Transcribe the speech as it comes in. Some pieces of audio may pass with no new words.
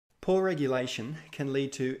Poor regulation can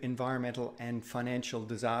lead to environmental and financial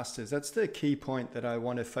disasters. That's the key point that I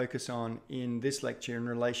want to focus on in this lecture in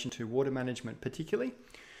relation to water management particularly.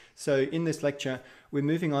 So in this lecture, we're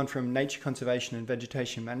moving on from nature conservation and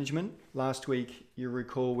vegetation management. Last week, you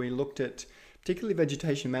recall, we looked at particularly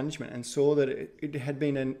vegetation management and saw that it had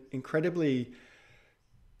been an incredibly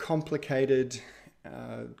complicated,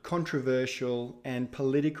 controversial and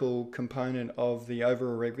political component of the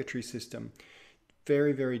overall regulatory system.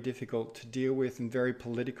 Very, very difficult to deal with and very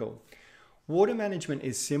political. Water management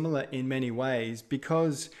is similar in many ways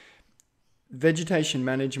because vegetation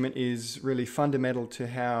management is really fundamental to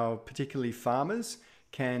how particularly farmers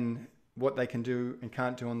what they can do and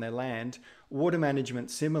can't do on their land. Water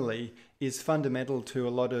management similarly is fundamental to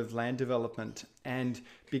a lot of land development. And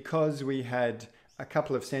because we had a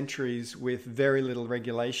couple of centuries with very little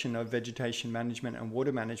regulation of vegetation management and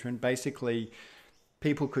water management, basically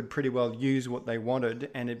people could pretty well use what they wanted,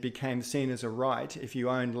 and it became seen as a right if you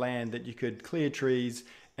owned land that you could clear trees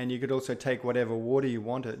and you could also take whatever water you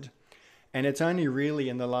wanted. And it's only really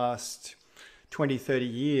in the last 20, 30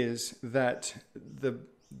 years that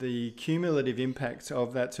the cumulative impacts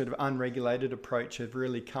of that sort of unregulated approach have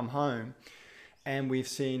really come home, and we've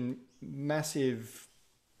seen massive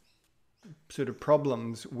sort of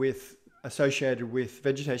problems associated with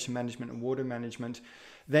vegetation management and water management,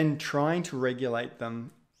 then trying to regulate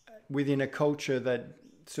them within a culture that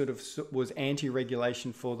sort of was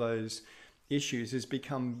anti-regulation for those issues has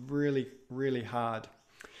become really, really hard.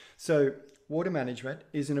 So water management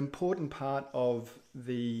is an important part of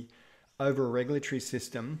the overall regulatory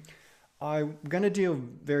system. I'm going to deal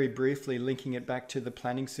very briefly linking it back to the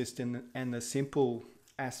planning system and the simple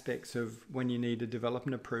aspects of when you need a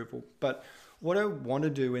development approval. But what I want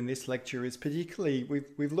to do in this lecture is particularly,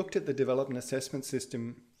 we've looked at the development assessment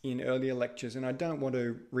system in earlier lectures, and I don't want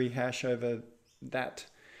to rehash over that.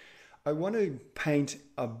 I want to paint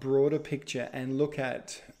a broader picture and look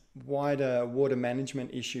at wider water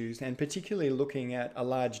management issues, and particularly looking at a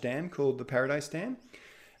large dam called the Paradise Dam.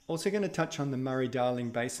 Also going to touch on the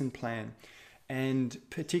Murray-Darling Basin Plan, and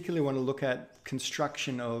particularly want to look at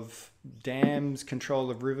construction of dams, control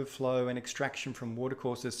of river flow and extraction from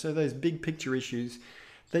watercourses. So those big picture issues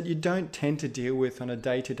that you don't tend to deal with on a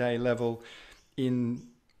day-to-day level in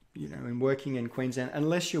working in Queensland,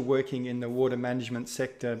 unless you're working in the water management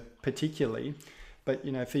sector particularly. But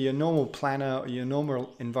for your normal planner or your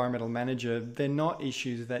normal environmental manager, they're not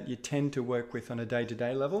issues that you tend to work with on a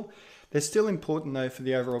day-to-day level. They're still important though for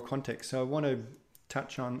the overall context. So I want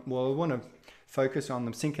to focus on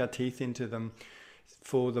them, sink our teeth into them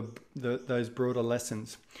for those broader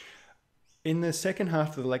lessons. In the second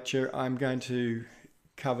half of the lecture, I'm going to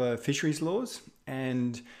cover fisheries laws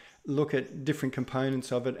and look at different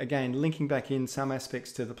components of it. Again, linking back in some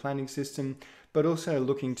aspects to the planning system, but also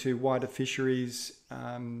looking to wider fisheries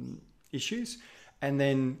issues. And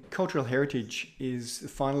then cultural heritage is the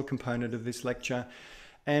final component of this lecture.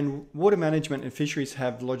 And water management and fisheries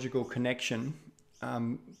have logical connection.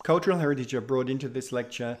 Cultural heritage are brought into this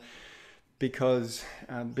lecture because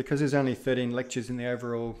there's only 13 lectures in the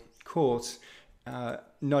overall course.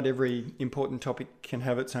 Not every important topic can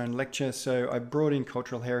have its own lecture, so I brought in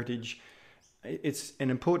cultural heritage. It's an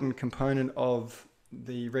important component of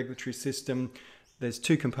the regulatory system. There's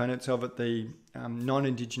two components of it: the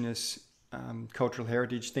non-Indigenous cultural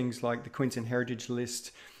heritage, things like the Queensland Heritage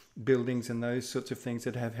List, buildings and those sorts of things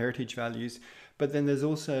that have heritage values. But then there's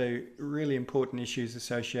also really important issues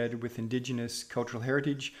associated with Indigenous cultural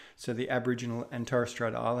heritage, so the Aboriginal and Torres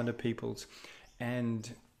Strait Islander peoples. And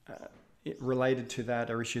related to that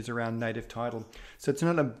are issues around native title. So it's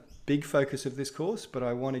not a big focus of this course, but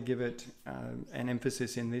I want to give it an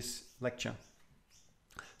emphasis in this lecture.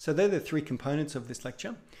 So they're the three components of this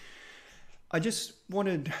lecture. I just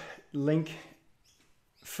wanted to link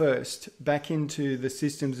first back into the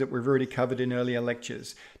systems that we've already covered in earlier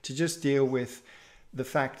lectures to just deal with the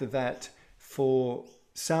fact that for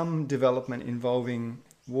some development involving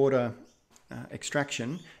water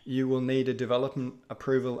extraction, you will need a development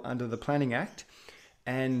approval under the Planning Act,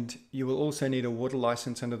 and you will also need a water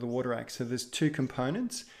license under the Water Act. So there's two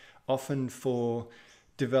components, often for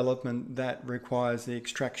development that requires the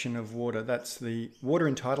extraction of water. That's the water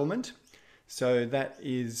entitlement. So that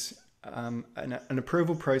is an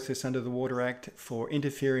approval process under the Water Act for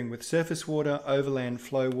interfering with surface water, overland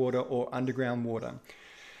flow water, or underground water.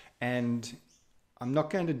 And I'm not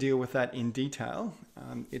going to deal with that in detail.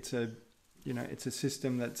 It's a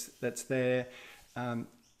system that's there.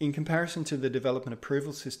 In comparison to the development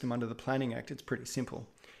approval system under the Planning Act, it's pretty simple.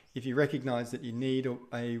 If you recognise that you need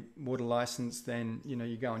a water licence, then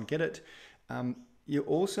you go and get it. you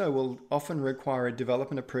also will often require a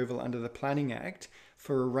development approval under the Planning Act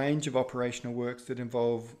for a range of operational works that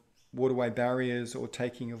involve waterway barriers or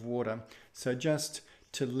taking of water. So just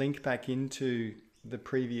to link back into the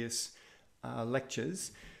previous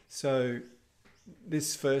lectures, so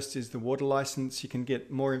this first is the water license. You can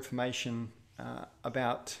get more information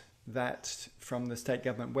about that from the state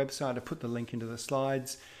government website. I put the link into the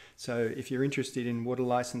slides. So if you're interested in water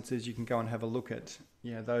licenses, you can go and have a look at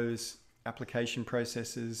those application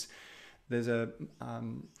processes. There's a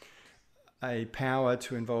power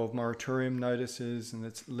to involve moratorium notices, and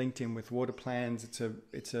it's linked in with water plans.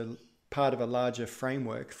 It's a part of a larger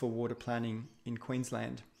framework for water planning in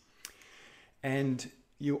Queensland. And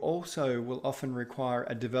you also will often require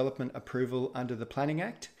a development approval under the Planning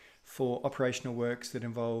Act for operational works that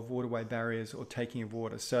involve waterway barriers or taking of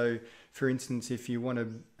water. So, for instance, if you want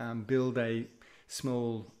to build a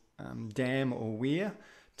small dam or weir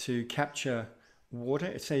to capture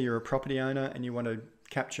water, say you're a property owner and you want to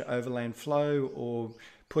capture overland flow, or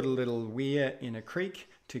put a little weir in a creek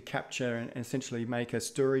to capture and essentially make a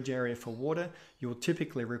storage area for water, you'll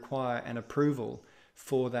typically require an approval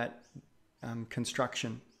for that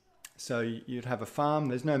construction. So you'd have a farm.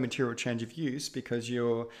 There's no material change of use because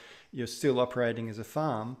you're still operating as a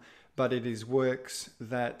farm, but it is works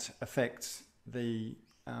that affects the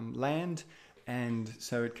land, and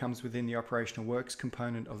so it comes within the operational works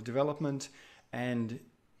component of development. And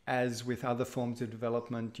as with other forms of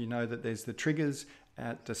development, you know that there's the triggers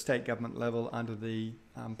at the state government level under the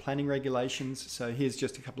planning regulations. So here's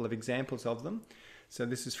just a couple of examples of them. So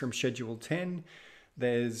this is from Schedule 10.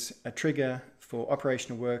 There's a trigger for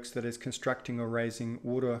operational works that is constructing or raising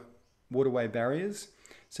waterway barriers.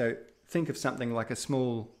 So think of something like a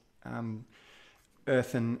small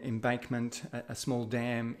earthen embankment, a small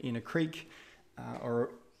dam in a creek, or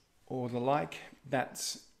the like.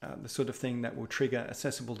 That's the sort of thing that will trigger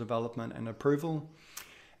accessible development and approval.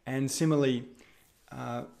 And similarly,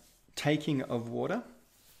 taking of water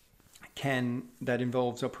that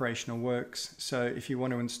involves operational works. So if you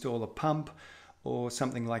want to install a pump or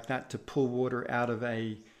something like that to pull water out of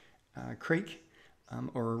a creek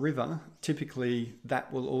or a river, typically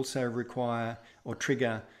that will also require or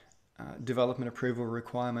trigger development approval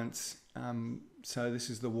requirements. So this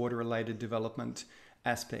is the water-related development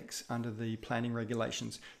aspects under the planning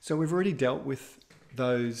regulations. So we've already dealt with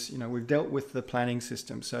those, we've dealt with the planning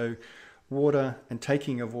system. So water and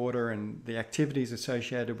taking of water and the activities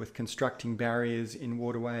associated with constructing barriers in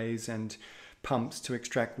waterways and pumps to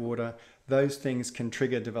extract water, those things can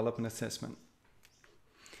trigger development assessment.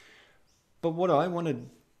 But what I want to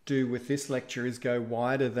do with this lecture is go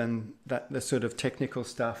wider than the sort of technical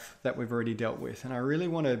stuff that we've already dealt with. And I really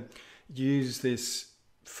want to use this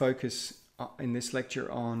focus in this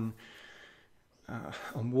lecture on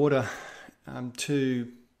water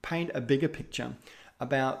to paint a bigger picture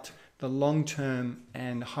about the long-term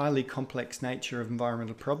and highly complex nature of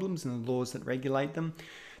environmental problems and the laws that regulate them,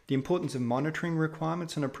 the importance of monitoring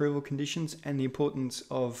requirements and approval conditions, and the importance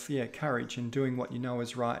of courage and doing what you know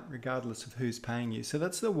is right regardless of who's paying you. So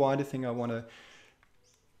that's the wider thing I want to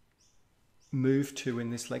move to in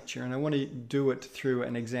this lecture, and I want to do it through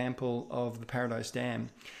an example of the Paradise Dam.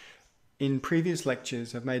 In previous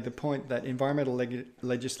lectures, I've made the point that environmental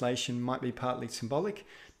legislation might be partly symbolic,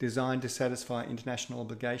 designed to satisfy international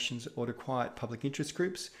obligations or to quiet public interest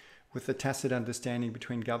groups, with the tacit understanding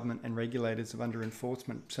between government and regulators of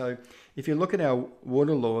under-enforcement. So if you look at our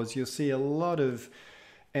water laws, you'll see a lot of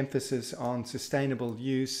emphasis on sustainable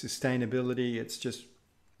use, sustainability. It's just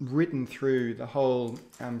written through the whole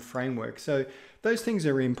framework. So those things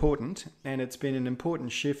are important, and it's been an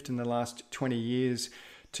important shift in the last 20 years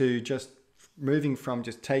to just moving from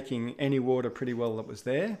just taking any water pretty well that was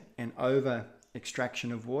there and over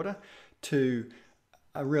extraction of water to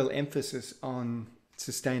a real emphasis on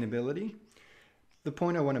sustainability. The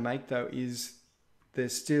point I want to make though is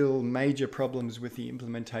there's still major problems with the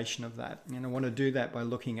implementation of that. And I want to do that by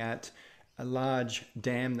looking at a large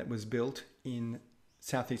dam that was built in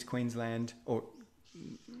southeast Queensland, or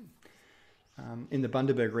in the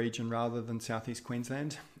Bundaberg region rather than southeast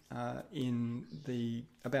Queensland,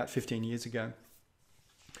 about 15 years ago.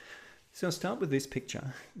 So I'll start with this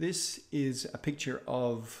picture. This is a picture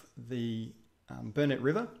of the Burnett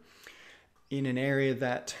River in an area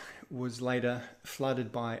that was later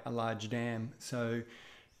flooded by a large dam. So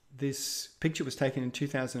this picture was taken in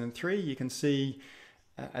 2003. You can see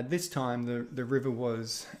at this time the river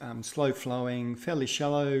was slow flowing, fairly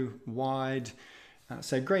shallow, wide,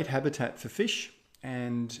 so great habitat for fish.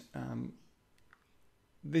 And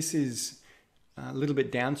this is a little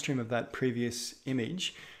bit downstream of that previous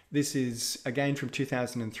image. This is again from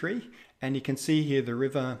 2003, And you can see here the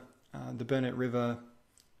river, the Burnett River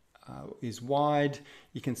is wide.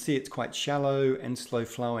 You can see it's quite shallow and slow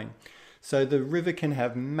flowing. So the river can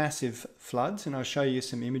have massive floods, and I'll show you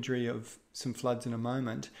some imagery of some floods in a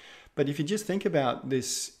moment. But if you just think about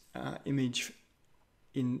this image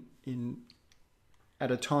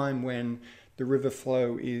at a time when the river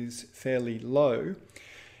flow is fairly low,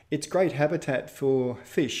 it's great habitat for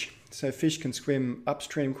fish. So fish can swim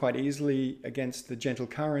upstream quite easily against the gentle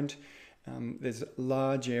current. There's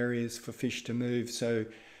large areas for fish to move, so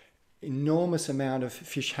enormous amount of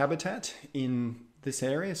fish habitat in this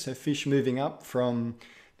area. So fish moving up from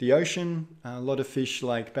the ocean, a lot of fish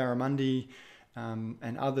like barramundi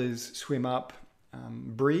and others swim up,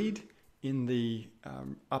 breed in the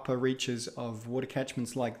upper reaches of water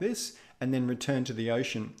catchments like this, and then return to the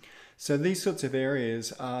ocean. So these sorts of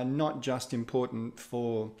areas are not just important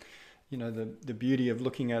for, you know, the beauty of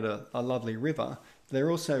looking at a lovely river.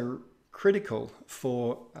 They're also critical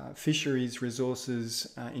for fisheries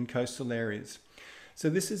resources in coastal areas. So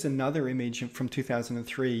this is another image from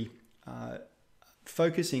 2003,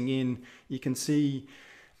 focusing in. You can see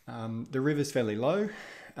the river's fairly low.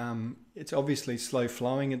 It's obviously slow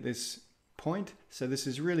flowing at this point, so this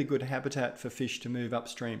is really good habitat for fish to move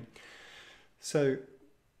upstream. So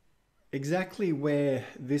exactly where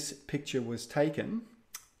this picture was taken,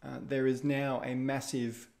 there is now a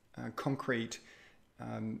massive concrete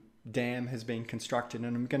dam has been constructed,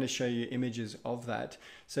 and I'm going to show you images of that.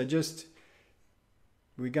 So just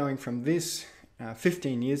we're going from this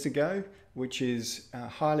 15 years ago, which is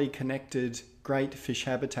highly connected, great fish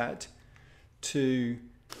habitat, to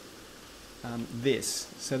this.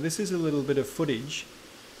 So this is a little bit of footage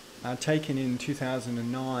taken in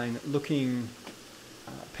 2009, looking,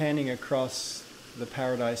 panning across the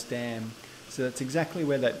Paradise Dam. So that's exactly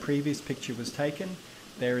where that previous picture was taken.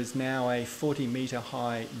 There is now a 40-metre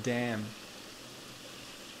high dam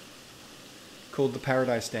called the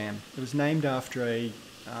Paradise Dam. It was named after a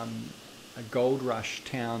gold rush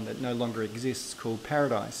town that no longer exists called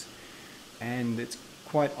Paradise, and it's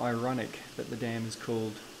quite ironic that the dam is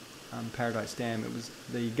called Paradise Dam. It was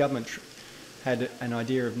the government had an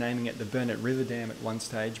idea of naming it the Burnett River Dam at one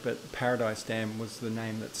stage, but Paradise Dam was the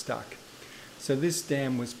name that stuck. So this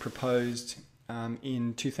dam was proposed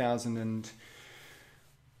in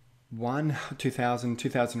 2001.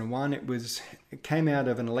 It came out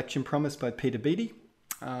of an election promise by Peter Beattie,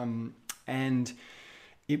 and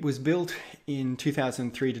it was built in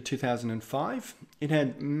 2003 to 2005. It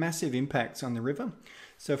had massive impacts on the river.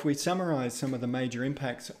 So if we summarise some of the major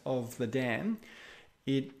impacts of the dam,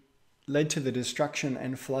 it led to the destruction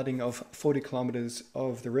and flooding of 40 kilometres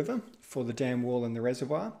of the river for the dam wall and the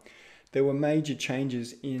reservoir. There were major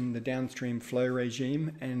changes in the downstream flow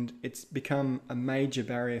regime, and it's become a major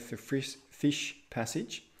barrier for fish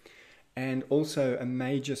passage, and also a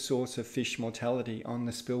major source of fish mortality on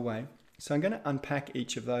the spillway. So I'm going to unpack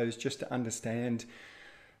each of those just to understand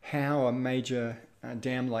how a major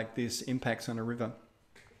dam like this impacts on a river.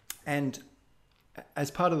 And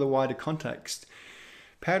as part of the wider context,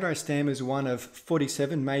 Paradise Dam is one of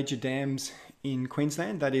 47 major dams in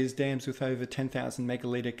Queensland, that is dams with over 10,000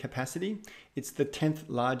 megalitre capacity. It's the 10th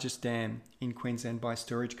largest dam in Queensland by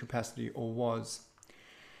storage capacity, or was.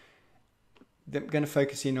 I'm going to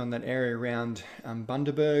focus in on that area around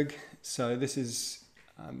Bundaberg. So this is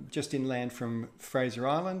just inland from Fraser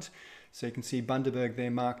Island. So you can see Bundaberg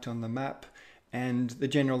there marked on the map, and the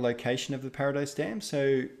general location of the Paradise Dam.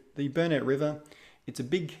 So the Burnett River, it's a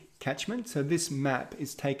big catchment. So this map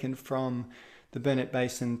is taken from the Burnett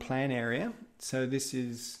Basin Plan area. So this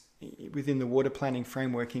is within the water planning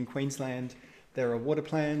framework in Queensland. There are water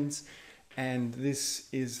plans, and this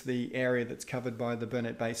is the area that's covered by the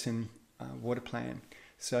Burnett Basin water plan.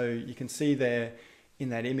 So you can see there in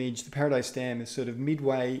that image, the Paradise Dam is sort of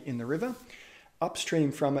midway in the river.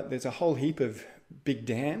 Upstream from it, there's a whole heap of big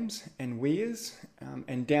dams and weirs,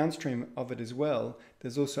 and downstream of it as well,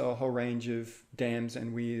 there's also a whole range of dams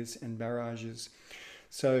and weirs and barrages.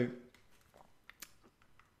 So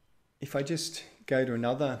if I just go to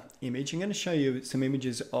another image, I'm going to show you some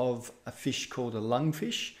images of a fish called a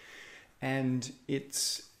lungfish, and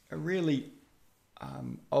it's a really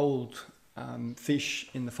old fish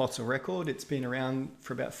in the fossil record. It's been around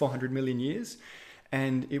for about 400 million years,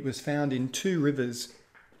 and it was found in 2 rivers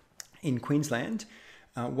in Queensland,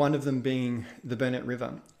 one of them being the Burnett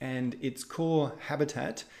River, and its core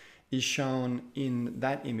habitat is shown in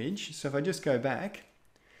that image. So if I just go back,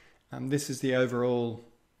 this is the overall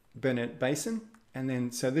Burnett Basin, and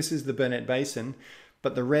then so this is the Burnett Basin,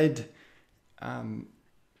 but the red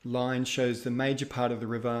line shows the major part of the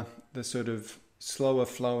river, the sort of slower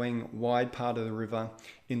flowing, wide part of the river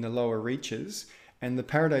in the lower reaches. And the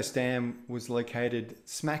Paradise Dam was located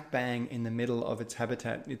smack bang in the middle of its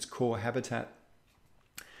habitat, its core habitat.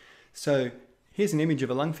 So here's an image of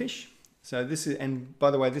a lungfish. So this is, and by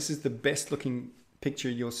the way, this is the best looking picture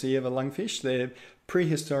you'll see of a lungfish. They're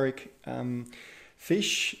prehistoric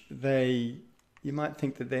fish. You might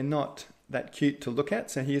think that they're not that cute to look at.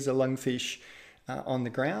 So here's a lungfish on the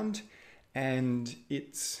ground, and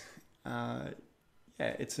it's a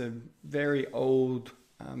very old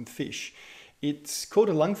fish. It's called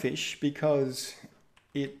a lungfish because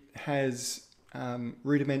it has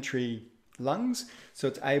rudimentary lungs, so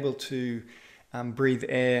it's able to breathe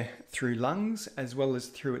air through lungs as well as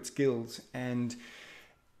through its gills, and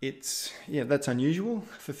that's unusual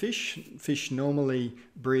for fish. Fish normally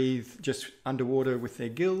breathe just underwater with their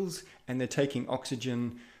gills, and they're taking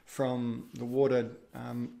oxygen from the water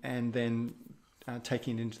and then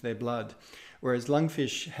taking it into their blood. Whereas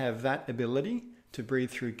lungfish have that ability to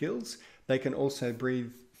breathe through gills. They can also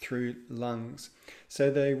breathe through lungs. So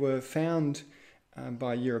they were found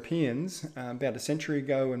by Europeans about a century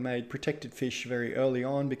ago and made protected fish very early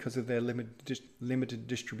on because of their limited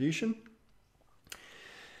distribution.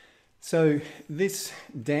 So this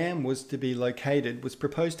dam was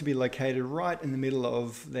proposed to be located right in the middle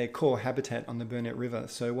of their core habitat on the Burnett River,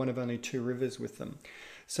 so one of only 2 rivers with them.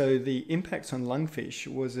 So the impacts on lungfish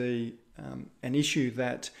was an issue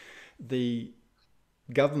that the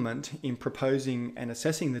government, in proposing and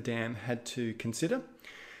assessing the dam, had to consider.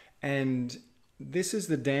 And this is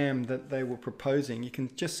the dam that they were proposing. You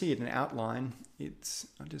can just see it in outline.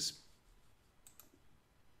 I'll just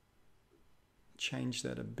change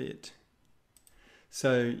that a bit.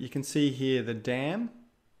 So you can see here the dam.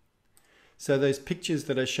 So those pictures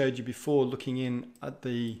that I showed you before looking in at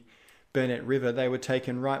the Burnett River, they were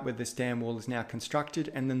taken right where this dam wall is now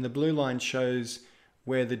constructed, and then the blue line shows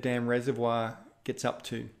where the dam reservoir gets up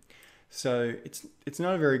to. So it's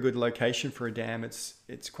not a very good location for a dam.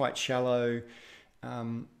 It's quite shallow.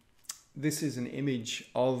 This is an image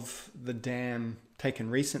of the dam taken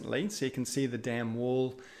recently, so you can see the dam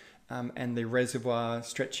wall and the reservoir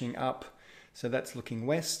stretching up. So that's looking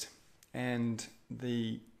west, and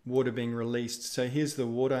the water being released. So here's the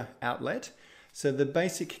water outlet. So the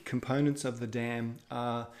basic components of the dam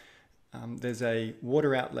are there's a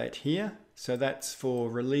water outlet here. So that's for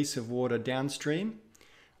release of water downstream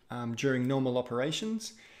during normal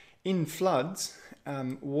operations. In floods,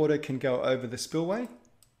 water can go over the spillway.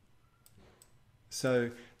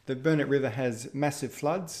 So the Burnett River has massive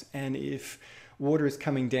floods, and if water is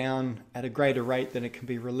coming down at a greater rate than it can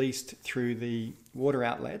be released through the water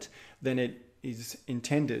outlet, then it is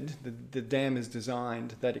intended, the dam is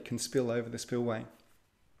designed that it can spill over the spillway.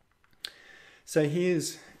 So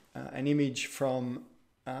here's an image from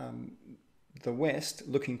the west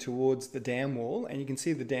looking towards the dam wall, and you can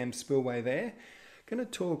see the dam spillway there. I'm going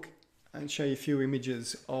to talk and show you a few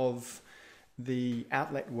images of the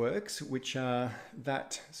outlet works, which are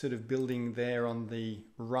that sort of building there on the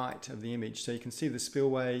right of the image. So you can see the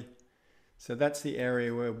spillway. So that's the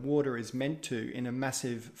area where water is meant to, in a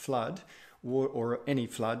massive flood or any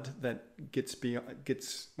flood that gets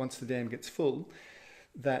once the dam gets full,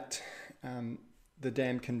 that the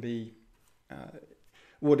dam can be,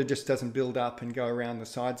 water just doesn't build up and go around the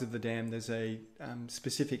sides of the dam. There's a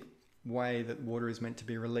specific way that water is meant to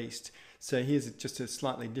be released. So here's just a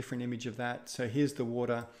slightly different image of that. So here's the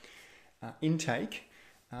water intake,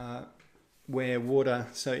 where water,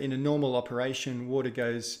 so in a normal operation, water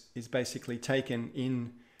is basically taken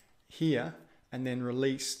in here and then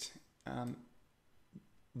released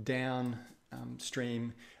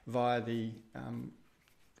downstream via the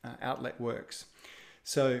outlet works.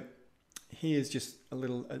 So here's just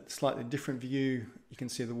a slightly different view. You can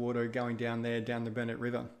see the water going down there, down the Burnett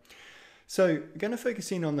River. So I'm going to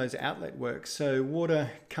focus in on those outlet works. So water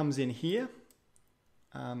comes in here,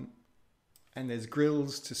 and there's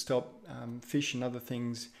grills to stop fish and other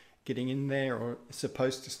things getting in there, or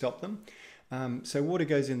supposed to stop them. So water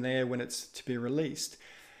goes in there when it's to be released.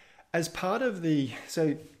 As part of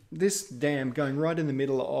so this dam going right in the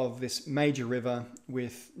middle of this major river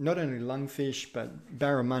with not only lungfish, but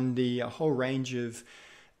barramundi, a whole range of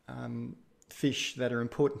fish that are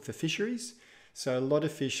important for fisheries. So a lot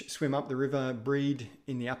of fish swim up the river, breed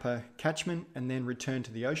in the upper catchment, and then return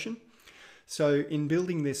to the ocean. So in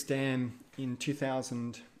building this dam in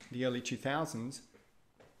the early 2000s,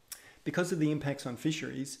 because of the impacts on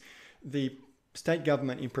fisheries, the state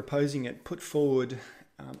government, in proposing it, put forward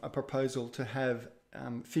a proposal to have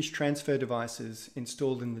fish transfer devices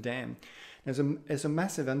installed in the dam. As a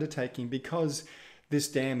massive undertaking, because this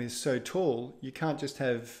dam is so tall, you can't just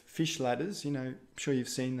have fish ladders. You know, I'm sure you've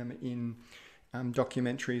seen them in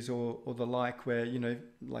documentaries or the like, where, you know,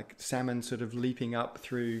 like salmon sort of leaping up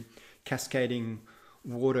through cascading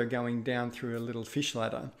water going down through a little fish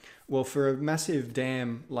ladder. Well, for a massive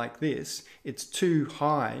dam like this, it's too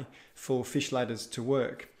high for fish ladders to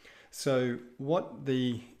work. So what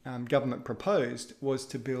the government proposed was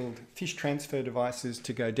to build fish transfer devices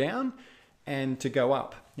to go down and to go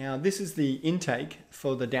up. Now, this is the intake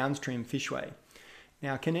for the downstream fishway.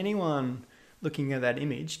 Now, can anyone, looking at that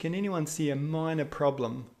image, can anyone see a minor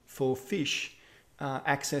problem for fish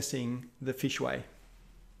accessing the fishway?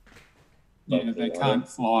 Yeah, they can't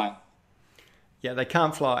fly. Yeah, they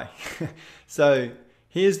can't fly. So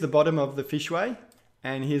here's the bottom of the fishway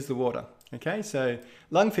and here's the water. Okay, so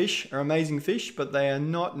lungfish are amazing fish, but they are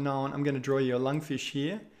not known. I'm going to draw you a lungfish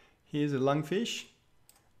here. Here's a lungfish,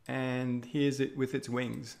 and here's it with its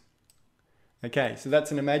wings. Okay, so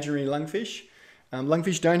that's an imaginary lungfish.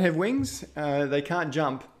 Lungfish don't have wings. They can't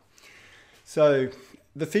jump. So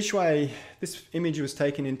the fishway, this image was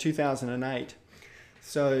taken in 2008.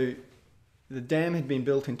 So the dam had been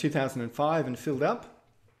built in 2005 and filled up,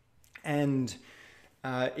 and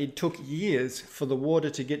it took years for the water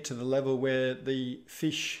to get to the level where the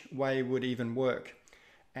fishway would even work.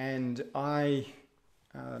 And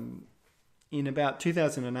in about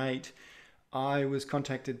 2008, I was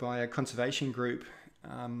contacted by a conservation group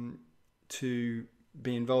to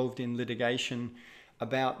be involved in litigation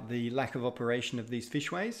about the lack of operation of these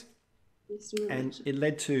fishways. And it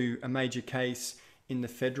led to a major case in the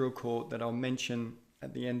federal court that I'll mention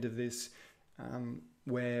at the end of this,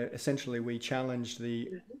 where essentially we challenged the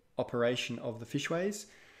operation of the fishways,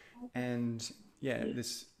 and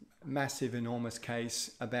this massive, enormous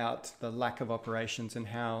case about the lack of operations and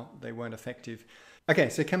how they weren't effective. Okay,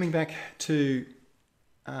 so coming back to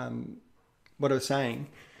what I was saying.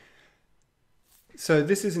 So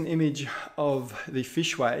this is an image of the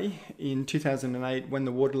fishway in 2008 when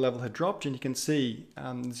the water level had dropped, and you can see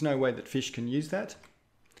there's no way that fish can use that.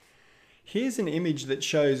 Here's an image that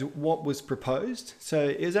shows what was proposed. So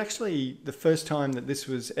it was actually the first time that this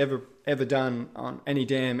was ever done on any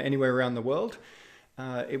dam anywhere around the world.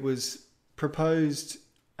 It was proposed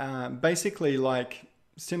basically like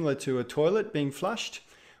similar to a toilet being flushed,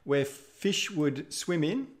 where fish would swim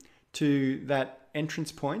in to that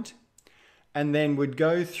entrance point and then would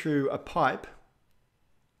go through a pipe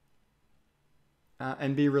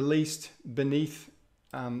and be released beneath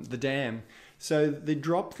the dam. So the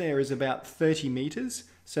drop there is about 30 meters.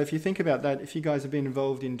 So if you think about that, if you guys have been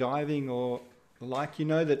involved in diving or like, you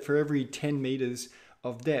know that for every 10 meters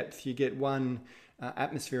of depth, you get one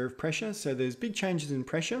atmosphere of pressure. So there's big changes in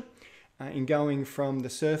pressure in going from the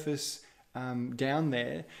surface down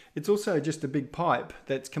there. It's also just a big pipe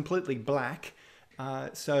that's completely black.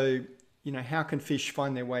 So, you know, how can fish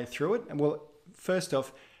find their way through it? Well, first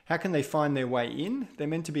off, how can they find their way in? They're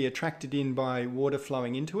meant to be attracted in by water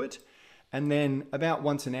flowing into it. And then about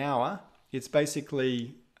once an hour, it's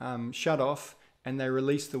basically shut off and they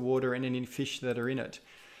release the water and any fish that are in it.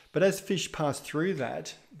 But as fish pass through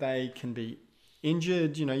that, they can be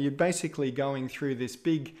injured. You know, you're basically going through this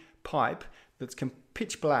big pipe that's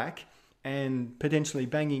pitch black and potentially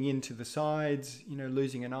banging into the sides, you know,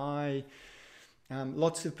 losing an eye.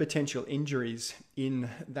 Lots of potential injuries in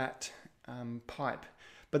that pipe.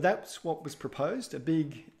 But that's what was proposed,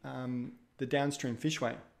 the downstream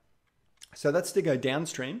fishway. So that's to go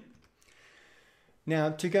downstream.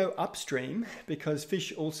 Now to go upstream, because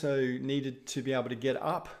fish also needed to be able to get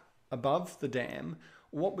up above the dam,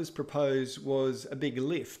 what was proposed was a big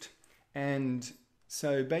lift. And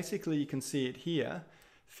so basically you can see it here.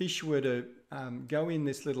 Fish were to go in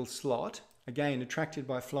this little slot, again attracted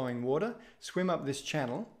by flowing water, swim up this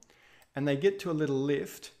channel, and they get to a little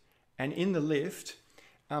lift. And in the lift,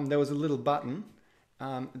 there was a little button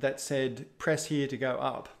that said, press here to go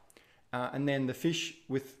up. And then the fish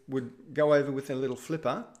would go over with a little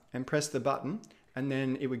flipper and press the button, and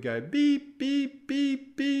then it would go beep, beep,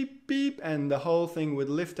 beep, beep, beep, and the whole thing would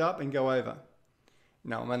lift up and go over.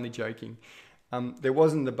 No, I'm only joking. There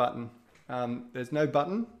wasn't the button. There's no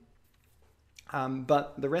button,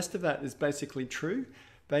 but the rest of that is basically true.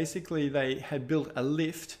 Basically, they had built a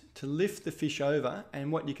lift to lift the fish over,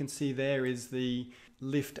 and what you can see there is the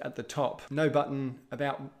lift at the top. No button.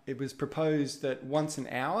 It was proposed that once an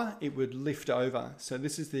hour it would lift over. So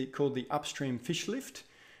this is called the upstream fish lift,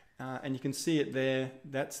 and you can see it there.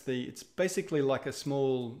 It's basically like a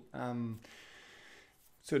small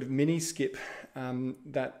sort of mini skip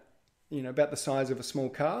that, you know, about the size of a small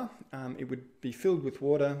car. It would be filled with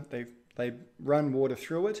water. They run water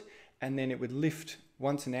through it, and then it would lift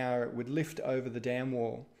once an hour. It would lift over the dam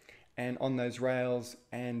wall and on those rails.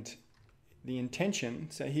 And the intention,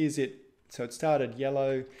 so here's it. So it started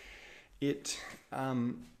yellow.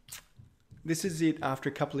 This is it after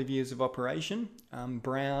a couple of years of operation.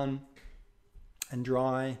 Brown and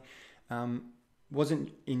dry.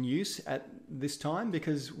 Wasn't in use at this time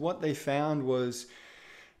because what they found was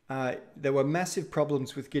there were massive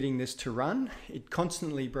problems with getting this to run. It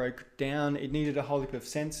constantly broke down. It needed a whole heap of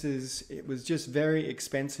sensors. It was just very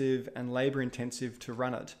expensive and labor intensive to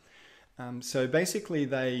run it. So basically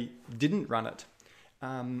they didn't run it.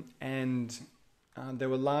 There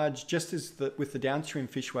were large, just as with the downstream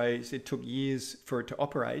fishways, it took years for it to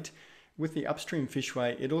operate. With the upstream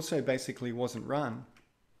fishway, it also basically wasn't run.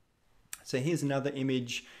 So here's another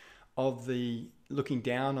image of looking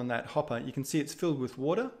down on that hopper. You can see it's filled with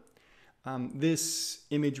water. This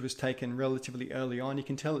image was taken relatively early on. You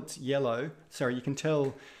can tell it's yellow. Sorry, you can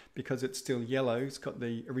tell because it's still yellow. It's got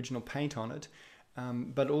the original paint on it.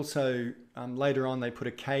 But also later on they put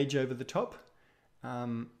a cage over the top.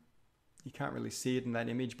 You can't really see it in that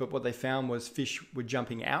image, but what they found was fish were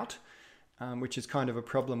jumping out, which is kind of a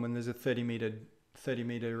problem when there's a 30 meter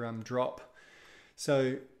drop.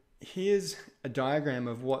 So here's a diagram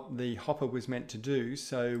of what the hopper was meant to do.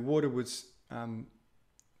 So water would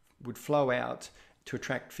flow out to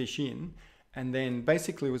attract fish in, and then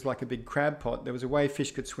basically it was like a big crab pot. There was a way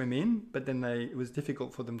fish could swim in, but then it was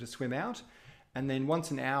difficult for them to swim out. And then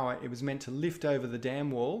once an hour, it was meant to lift over the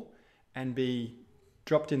dam wall and be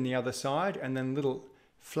dropped in the other side, and then a little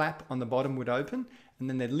flap on the bottom would open, and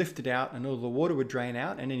then they'd lift it out and all the water would drain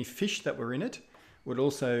out, and any fish that were in it would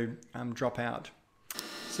also drop out.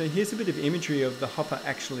 So here's a bit of imagery of the hopper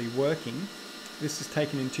actually working. This is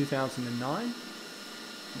taken in 2009.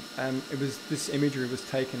 This imagery was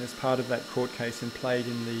taken as part of that court case and played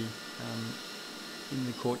in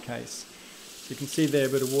the court case. So you can see there a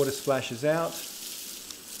bit of water splashes out,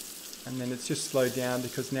 and then it's just slowed down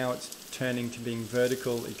because now it's turning to being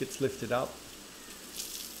vertical. It gets lifted up.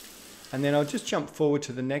 And then I'll just jump forward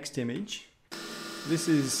to the next image. This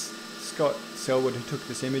is Scott Selwood, who took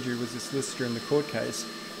this imagery, was the solicitor in the court case.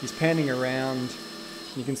 He's panning around.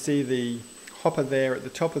 You can see the hopper there at the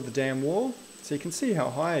top of the dam wall. So you can see how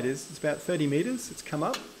high it is. It's about 30 metres. It's come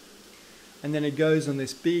up. And then it goes on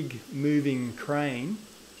this big moving crane.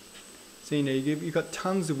 So you've got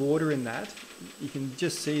tons of water in that. You can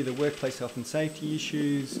just see the workplace health and safety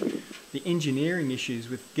issues, the engineering issues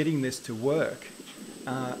with getting this to work.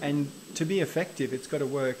 And to be effective, it's got to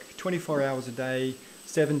work 24 hours a day,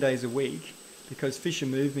 7 days a week, because fish are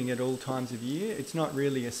moving at all times of year. It's not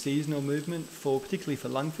really a seasonal movement, particularly for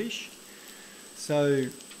lungfish. So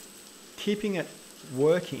keeping it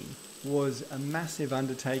working was a massive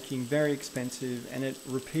undertaking, very expensive, and it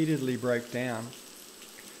repeatedly broke down.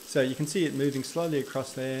 So you can see it moving slowly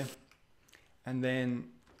across there. And then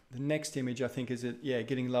the next image, I think, is it,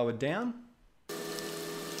 getting lowered down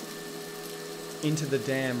into the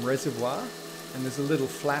dam reservoir. And there's a little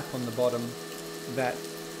flap on the bottom that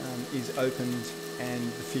is opened and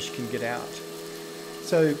the fish can get out.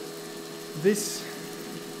 So this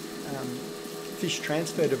fish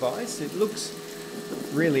transfer device, it looks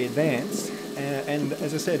really advanced. And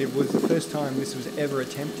as I said, it was the first time this was ever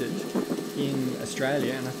attempted in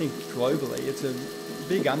Australia, and I think globally. It's a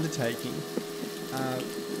big undertaking,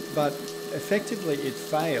 but effectively it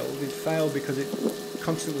failed. It failed because it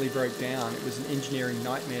constantly broke down. It was an engineering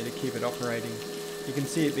nightmare to keep it operating. You can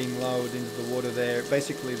see it being lowered into the water there.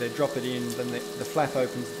 Basically they drop it in, then the flap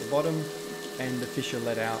opens at the bottom and the fish are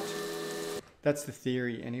let out. That's the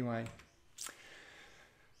theory anyway.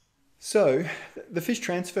 So the fish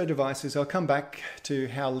transfer devices, I'll come back to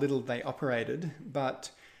how little they operated, but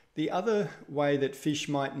the other way that fish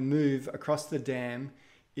might move across the dam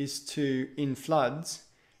is to, in floods,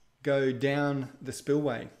 go down the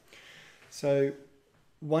spillway. So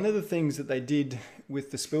one of the things that they did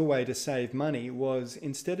with the spillway to save money was,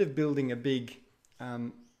 instead of building a big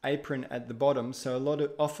apron at the bottom,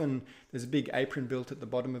 so often there's a big apron built at the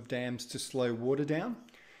bottom of dams to slow water down.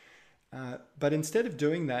 But instead of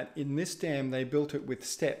doing that, in this dam they built it with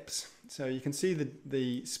steps. So you can see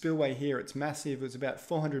the spillway here, it's massive. It was about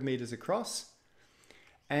 400 metres across.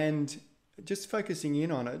 And just focusing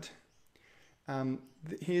in on it,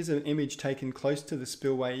 here's an image taken close to the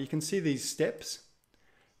spillway. You can see these steps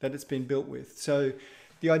that it's been built with. So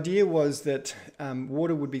the idea was that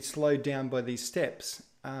water would be slowed down by these steps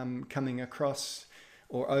coming across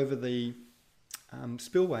or over the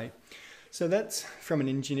spillway. So that's, from an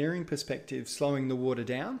engineering perspective, slowing the water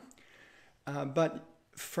down. But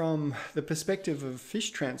from the perspective of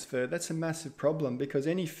fish transfer, that's a massive problem, because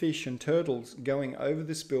any fish and turtles going over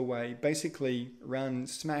the spillway basically run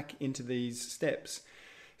smack into these steps.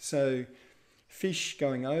 So fish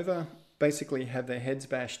going over basically have their heads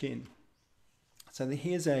bashed in. So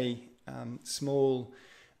here's a small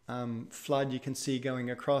flood you can see going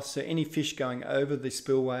across. So any fish going over the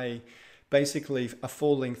spillway basically are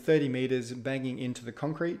falling 30 meters, banging into the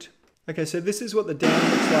concrete. Okay, so this is what the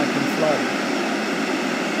dam looks like in flood.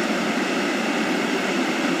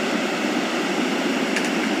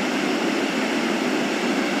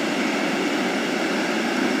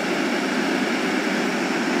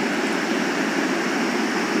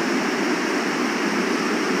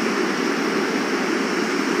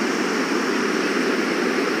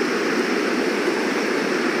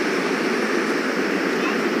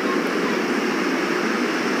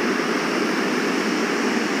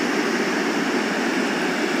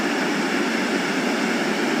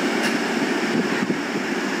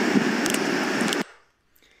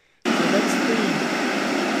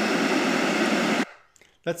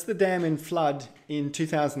 That's the dam in flood in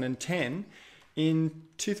 2010. In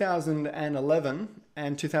 2011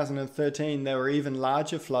 and 2013, there were even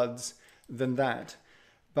larger floods than that.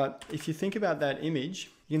 But if you think about that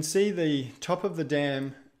image, you can see the top of the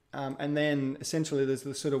dam, and then essentially there's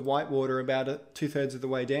the sort of white water about 2/3 of the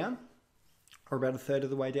way down, or about 1/3 of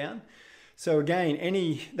the way down. So again,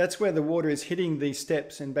 that's where the water is hitting these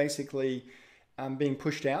steps and basically being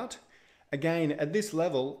pushed out. Again, at this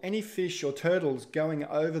level, any fish or turtles going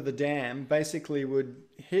over the dam basically would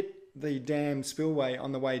hit the dam spillway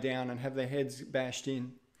on the way down and have their heads bashed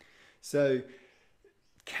in. So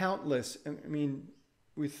countless, I mean,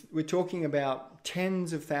 we're talking about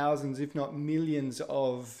tens of thousands, if not millions,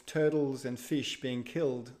 of turtles and fish being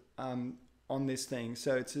killed on this thing.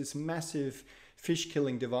 So it's this massive fish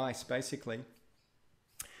killing device, basically.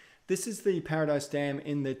 This is the Paradise Dam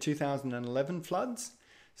in the 2011 floods.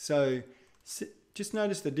 So just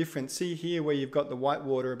notice the difference. See here where you've got the white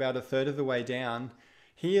water about 1/3 of the way down.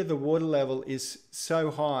 Here the water level is so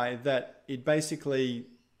high that it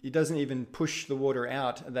doesn't even push the water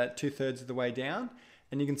out at that 2/3 of the way down.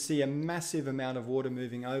 And you can see a massive amount of water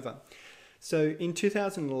moving over. So in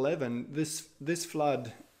 2011, this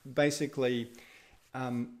flood basically,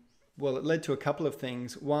 well, it led to a couple of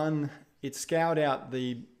things. One, it scoured out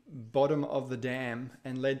the bottom of the dam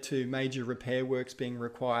and led to major repair works being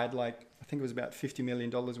required, like I think it was about $50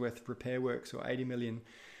 million worth of repair works, or 80 million.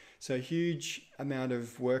 So huge amount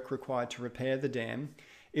of work required to repair the dam.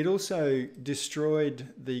 It also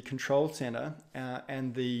destroyed the control center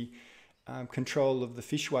and the control of the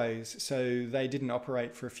fishways. So they didn't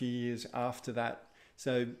operate for a few years after that.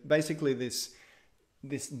 So basically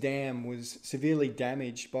this dam was severely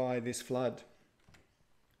damaged by this flood.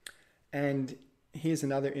 And here's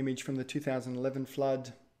another image from the 2011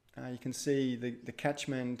 flood. You can see the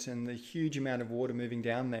catchment and the huge amount of water moving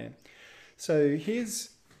down there. So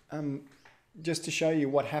here's, just to show you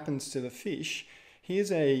what happens to the fish,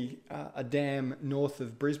 here's a dam north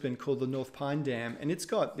of Brisbane called the North Pine Dam, and it's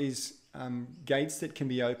got these gates that can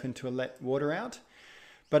be opened to let water out.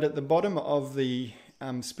 But at the bottom of the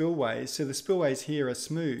spillways, so the spillways here are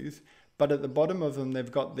smooth, but at the bottom of them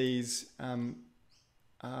they've got these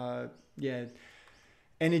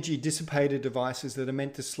energy dissipator devices that are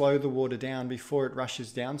meant to slow the water down before it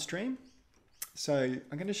rushes downstream. So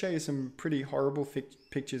I'm going to show you some pretty horrible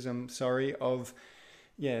pictures, I'm sorry, of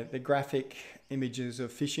the graphic images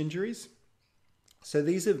of fish injuries. So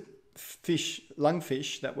these are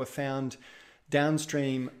lungfish that were found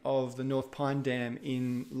downstream of the North Pine Dam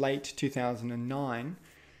in late 2009,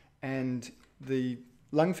 and the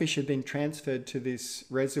lungfish had been transferred to this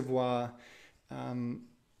reservoir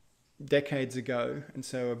decades ago, and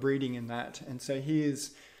so are breeding in that. And so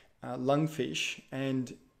here's lungfish,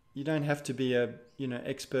 and you don't have to be a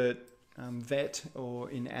expert vet or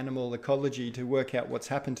in animal ecology to work out what's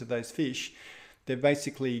happened to those fish. They've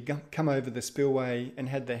basically come over the spillway and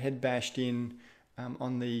had their head bashed in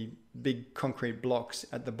on the big concrete blocks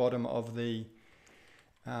at the bottom of the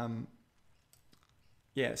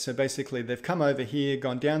so basically they've come over here,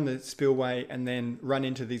 gone down the spillway, and then run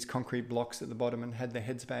into these concrete blocks at the bottom and had their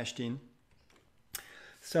heads bashed in.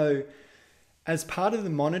 So as part of the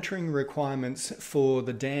monitoring requirements for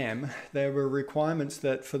the dam, there were requirements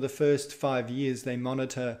that for the first 5 years they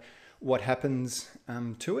monitor what happens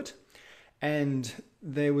to it. And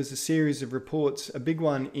there was a series of reports, a big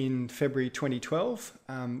one in February 2012,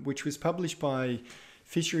 which was published by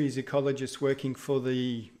fisheries ecologists working for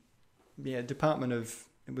the Department of,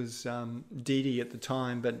 it was DD at the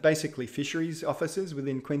time, but basically fisheries officers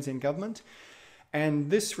within Queensland government.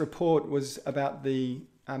 And this report was about the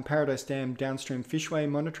Paradise Dam downstream fishway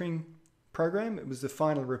monitoring program. It was the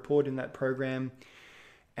final report in that program,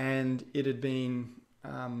 and it had been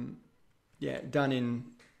done in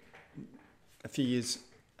a few years,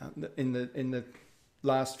 in the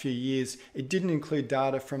last few years. It didn't include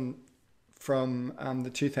data from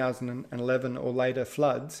the 2011 or later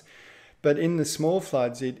floods, but in the small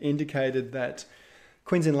floods, it indicated that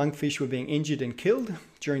Queensland lungfish were being injured and killed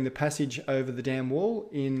during the passage over the dam wall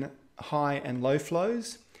in high and low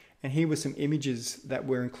flows. And here were some images that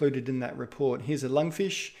were included in that report. Here's a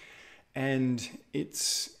lungfish, and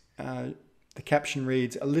it's the caption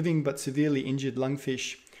reads, "A living but severely injured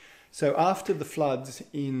lungfish." So after the floods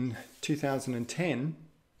in 2010,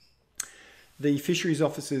 the fisheries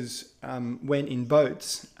officers went in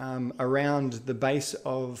boats around the base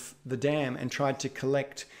of the dam and tried to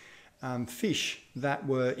collect fish that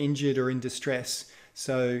were injured or in distress.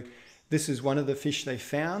 So this is one of the fish they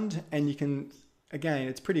found, and you can, again,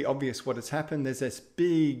 it's pretty obvious what has happened. There's this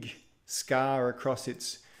big scar across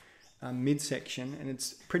its midsection, and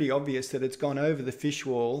it's pretty obvious that it's gone over the fish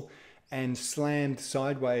wall and slammed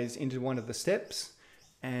sideways into one of the steps.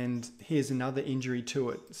 And here's another injury to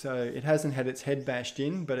it. So it hasn't had its head bashed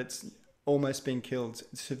in, but it's almost been killed,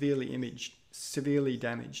 severely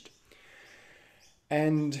damaged.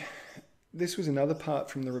 And this was another part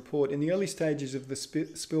from the report. In the early stages of the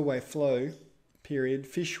spillway flow period,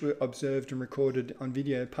 fish were observed and recorded on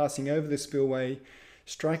video passing over the spillway,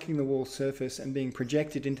 striking the wall surface and being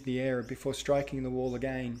projected into the air before striking the wall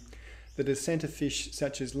again. The descent of fish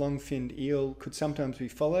such as long-finned eel could sometimes be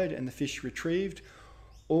followed and the fish retrieved.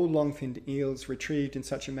 All long-finned eels retrieved in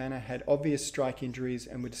such a manner had obvious strike injuries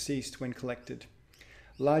and were deceased when collected.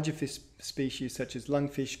 Larger fish species such as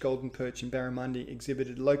lungfish, golden perch and barramundi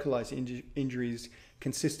exhibited localised injuries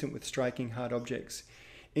consistent with striking hard objects.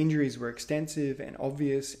 Injuries were extensive and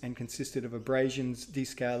obvious and consisted of abrasions,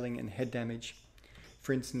 descaling and head damage.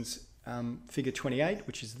 For instance, figure 28,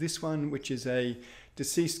 which is this one, which is a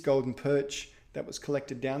deceased golden perch that was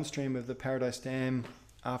collected downstream of the Paradise Dam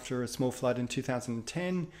after a small flood in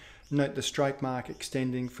 2010. Note the strike mark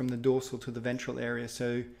extending from the dorsal to the ventral area,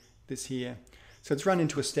 so this here. So it's run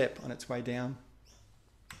into a step on its way down.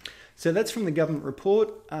 So that's from the government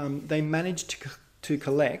report. They managed to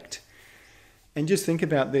collect, and just think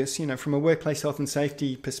about this, you know, from a workplace health and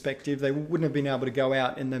safety perspective, they wouldn't have been able to go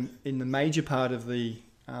out in the major part of the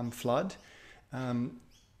flood.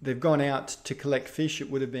 They've gone out to collect fish. It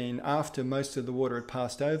would have been after most of the water had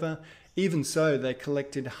passed over. Even so, they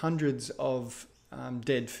collected hundreds of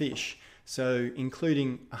dead fish, so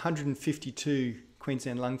including 152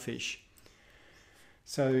 Queensland lungfish.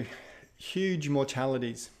 So huge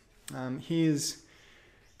mortalities. Here's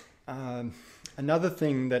another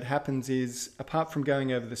thing that happens is, apart from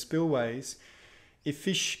going over the spillways, if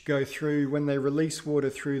fish go through, when they release water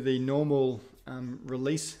through the normal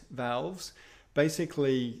release valves,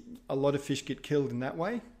 basically a lot of fish get killed in that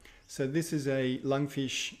way. So this is a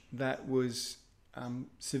lungfish that was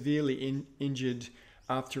severely injured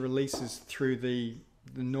after releases through the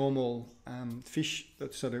normal fish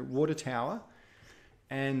sort of water tower.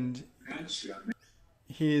 And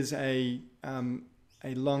here's a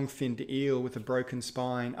long-finned eel with a broken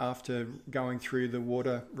spine after going through the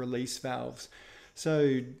water release valves.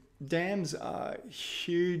 So dams are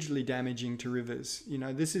hugely damaging to rivers. You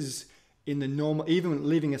know, this is in the normal, even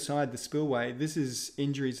leaving aside the spillway, this is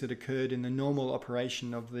injuries that occurred in the normal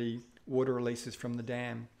operation of the water releases from the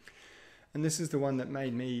dam. And this is the one that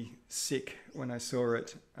made me sick when I saw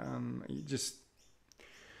it.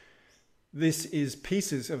 This is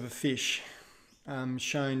pieces of a fish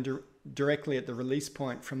shown directly at the release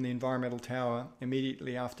point from the environmental tower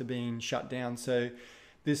immediately after being shut down. So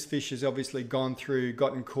this fish has obviously gone through,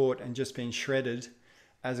 gotten caught and just been shredded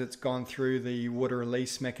as it's gone through the water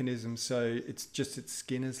release mechanism. So it's just its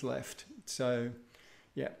skin is left. So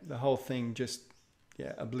yeah, the whole thing just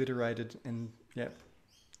obliterated, and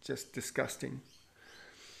just disgusting.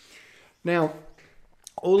 Now,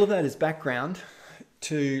 all of that is background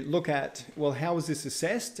to look at, well, how was this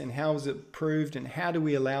assessed and how was it proved and how do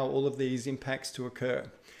we allow all of these impacts to occur?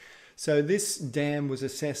 So this dam was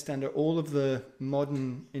assessed under all of the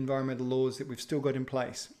modern environmental laws that we've still got in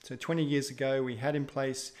place. So 20 years ago, we had in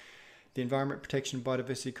place the Environment Protection and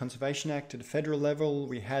Biodiversity Conservation Act at a federal level.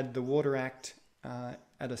 We had the Water Act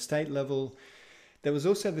at a state level. There was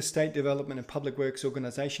also the State Development and Public Works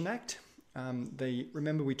Organisation Act.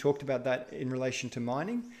 Remember we talked about that in relation to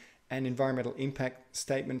mining and environmental impact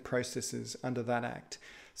statement processes under that act.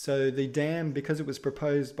 So the dam, because it was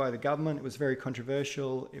proposed by the government, it was very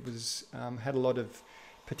controversial. It was had a lot of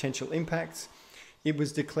potential impacts. It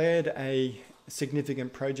was declared a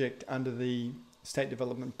significant project under the State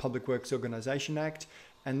Development Public Works Organisation Act,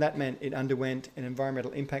 and that meant it underwent an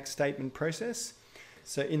environmental impact statement process.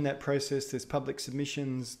 So in that process, there's public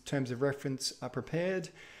submissions, terms of reference are prepared.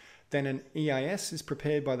 Then an EIS is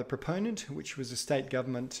prepared by the proponent, which was a state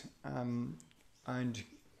government owned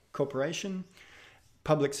corporation.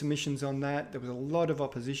 Public submissions on that. There was a lot of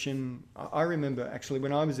opposition. I remember actually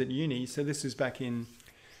when I was at uni, so this was back in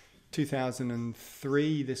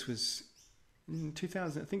 2003, this was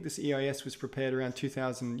 2000, I think this EIS was prepared around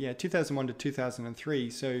 2001 to 2003.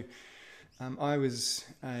 So I was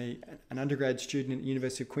an undergrad student at the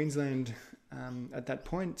University of Queensland at that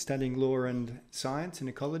point, studying law and science and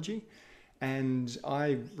ecology. And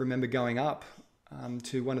I remember going up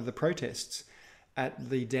to one of the protests at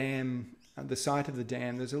the dam, at the site of the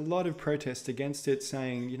dam. There's a lot of protest against it,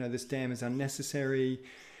 saying, you know, this dam is unnecessary,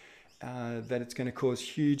 that it's going to cause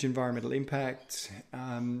huge environmental impacts.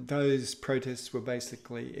 Those protests were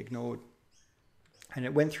basically ignored. And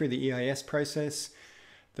it went through the EIS process.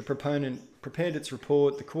 The proponent prepared its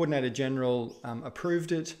report. The Coordinator General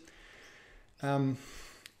approved it.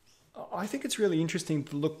 I think it's really interesting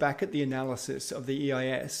to look back at the analysis of the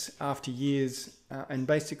EIS after years and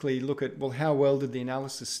basically look at, well, how well did the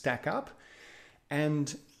analysis stack up?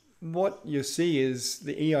 And what you see is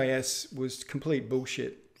the EIS was complete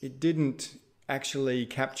bullshit. It didn't actually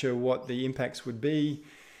capture what the impacts would be.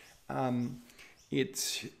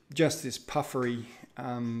 It's just this puffery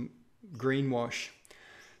greenwash.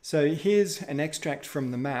 So here's an extract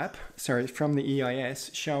from the map, from the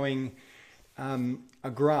EIS, showing a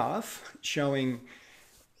graph showing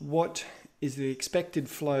what is the expected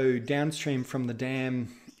flow downstream from the dam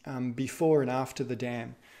before and after the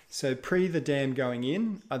dam. So pre the dam going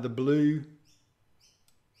in are the blue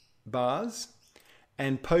bars,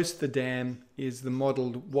 and post the dam is the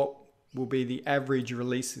modelled what will be the average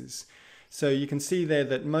releases. So you can see there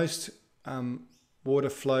that most water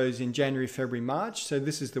flows in January, February, March. So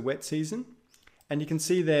this is the wet season. And you can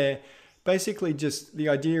see there, basically just the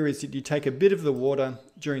idea is that you take a bit of the water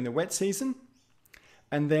during the wet season,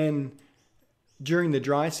 and then during the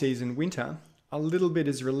dry season, winter, a little bit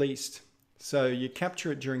is released. So you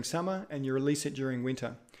capture it during summer and you release it during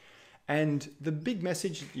winter. And the big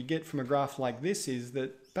message that you get from a graph like this is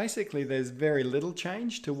that basically there's very little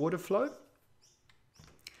change to water flow.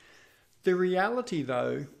 The reality,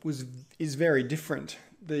 though, is very different.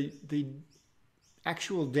 The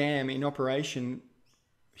actual dam in operation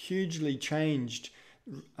hugely changed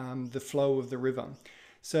the flow of the river.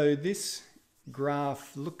 So this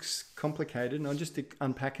graph looks complicated, and I'll just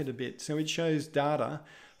unpack it a bit. So it shows data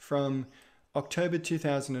from October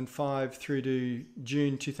 2005 through to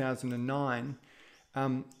June 2009.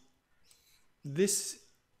 This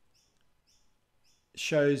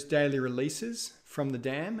shows daily releases from the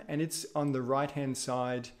dam, and it's on the right-hand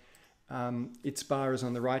side. Its bar is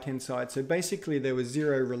on the right-hand side. So basically there were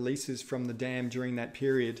 0 releases from the dam during that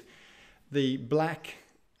period. The black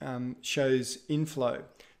shows inflow.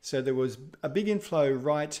 So there was a big inflow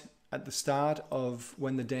right at the start of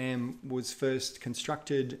when the dam was first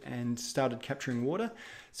constructed and started capturing water.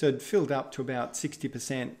 So it filled up to about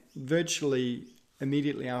 60% virtually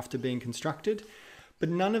immediately after being constructed. But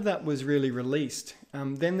none of that was really released.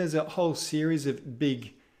 Then there's a whole series of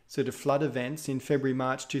big sort of flood events in February,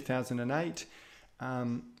 March 2008.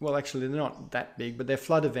 Well, actually, they're not that big, but they're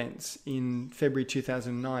flood events in February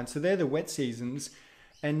 2009. So they're the wet seasons.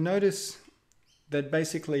 And notice that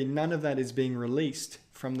basically none of that is being released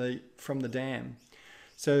from the dam.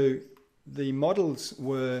 So the models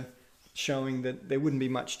were showing that there wouldn't be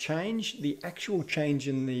much change. The actual change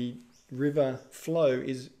in the river flow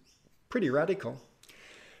is pretty radical.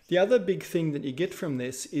 The other big thing that you get from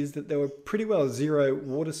this is that there were pretty well 0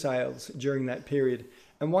 water sales during that period.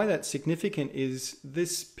 And why that's significant is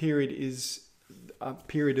this period is a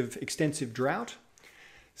period of extensive drought.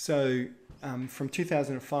 So from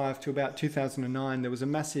 2005 to about 2009, there was a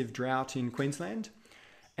massive drought in Queensland.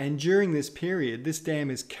 And during this period, this dam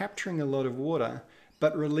is capturing a lot of water,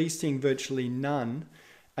 but releasing virtually none.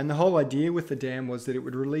 And the whole idea with the dam was that it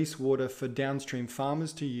would release water for downstream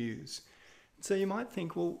farmers to use. So you might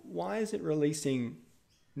think, well, why is it releasing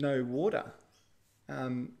no water?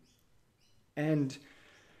 And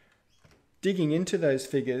digging into those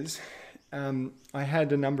figures, I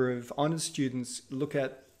had a number of honours students look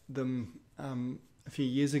at them a few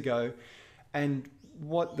years ago, and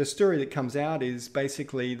what the story that comes out is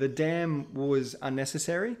basically the dam was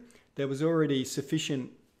unnecessary. There was already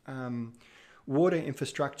sufficient water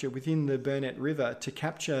infrastructure within the Burnett River to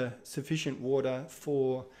capture sufficient water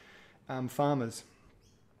for farmers.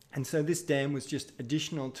 And so this dam was just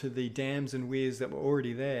additional to the dams and weirs that were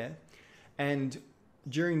already there. And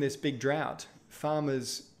during this big drought,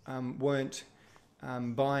 farmers weren't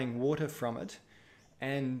buying water from it,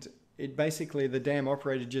 and it basically, the dam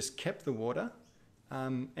operator just kept the water,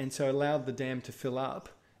 and so allowed the dam to fill up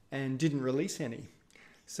and didn't release any.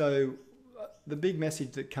 So the big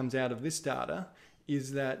message that comes out of this data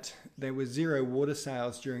is that there was zero water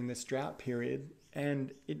sales during this drought period,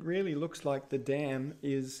 and it really looks like the dam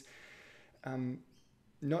is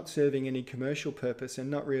not serving any commercial purpose and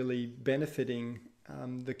not really benefiting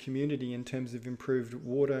the community in terms of improved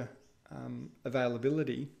water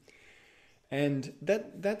availability. And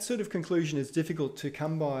that sort of conclusion is difficult to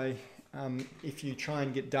come by if you try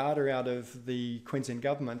and get data out of the Queensland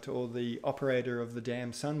government or the operator of the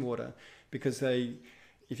dam, Sunwater, because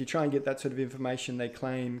if you try and get that sort of information, they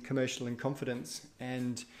claim commercial in confidence,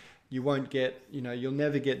 and you won't get, you'll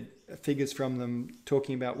never get figures from them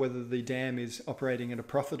talking about whether the dam is operating at a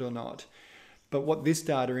profit or not. But what this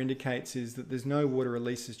data indicates is that there's no water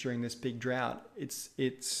releases during this big drought.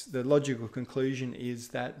 It's the logical conclusion is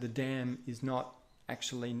that the dam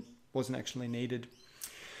wasn't actually needed.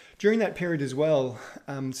 During that period as well,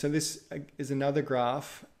 so this is another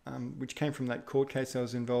graph which came from that court case I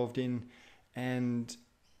was involved in, and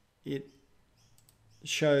it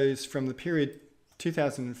shows from the period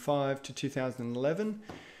 2005 to 2011,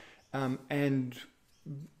 and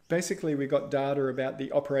basically we got data about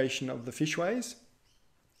the operation of the fishways,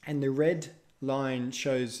 and the red line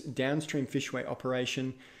shows downstream fishway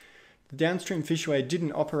operation. The downstream fishway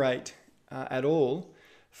didn't operate at all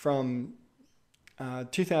from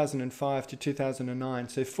 2005 to 2009,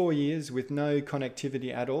 so 4 years with no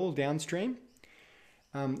connectivity at all downstream.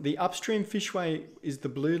 The upstream fishway is the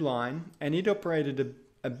blue line, and it operated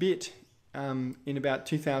a bit in about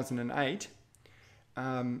 2008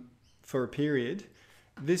 for a period.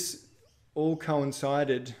 This all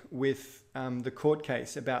coincided with the court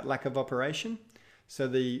case about lack of operation. So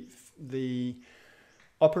the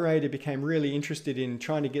operator became really interested in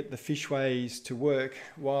trying to get the fishways to work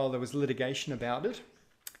while there was litigation about it.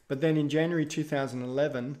 But then in January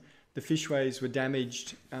 2011, the fishways were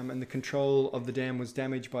damaged and the control of the dam was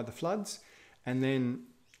damaged by the floods. And then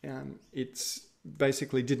it's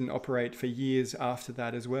basically didn't operate for years after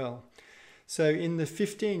that as well. So in the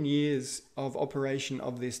 15 years of operation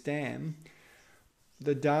of this dam,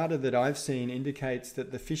 the data that I've seen indicates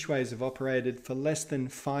that the fishways have operated for less than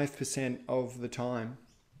 5% of the time.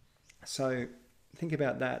 So think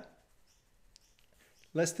about that.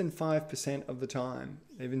 Less than 5% of the time.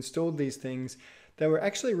 They've installed these things. They were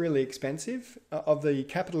actually really expensive. Of the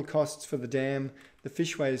capital costs for the dam, the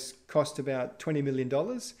fishways cost about $20 million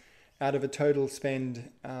out of a total spend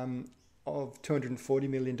of $240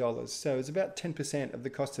 million. So it's about 10% of the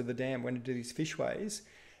cost of the dam went into these fishways,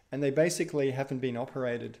 and they basically haven't been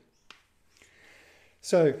operated.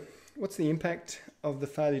 So what's the impact of the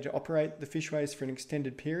failure to operate the fishways for an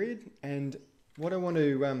extended period? And what I want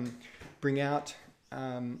to bring out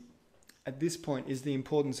at this point is the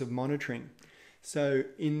importance of monitoring. So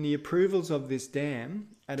in the approvals of this dam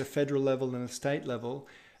at a federal level and a state level,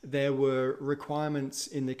 there were requirements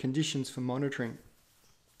in the conditions for monitoring.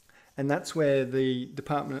 And that's where the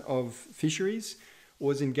Department of Fisheries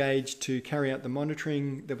was engaged to carry out the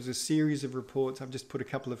monitoring. There was a series of reports. I've just put a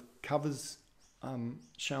couple of covers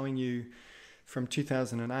showing you from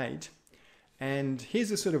 2008. And here's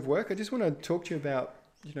the sort of work. I just want to talk to you about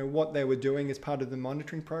what they were doing as part of the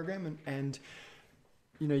monitoring program. And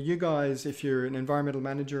you guys, if you're an environmental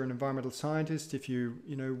manager, an environmental scientist, if you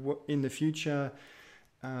in the future,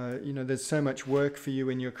 there's so much work for you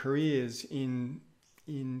in your careers in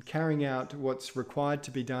carrying out what's required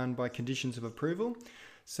to be done by conditions of approval.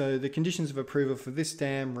 So the conditions of approval for this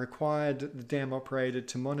dam required the dam operator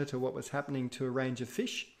to monitor what was happening to a range of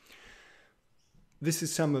fish. This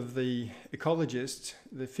is some of the ecologists,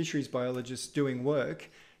 the fisheries biologists doing work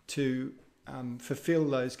to fulfill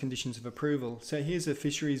those conditions of approval. So here's a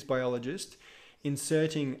fisheries biologist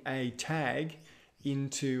inserting a tag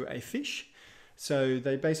into a fish. So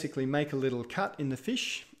they basically make a little cut in the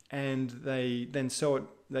fish, and they then sew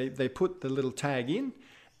it, they put the little tag in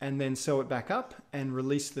and then sew it back up and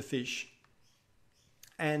release the fish.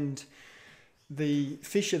 And the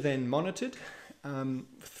fish are then monitored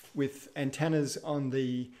with antennas on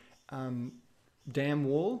the dam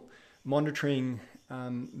wall, monitoring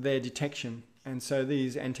their detection. And so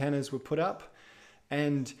these antennas were put up,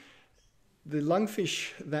 and the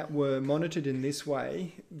lungfish that were monitored in this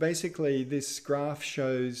way, basically this graph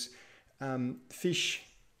shows fish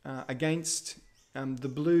against the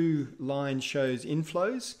blue line shows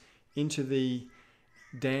inflows into the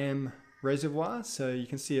dam reservoir. So you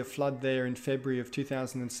can see a flood there in February of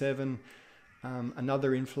 2007,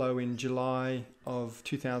 another inflow in July of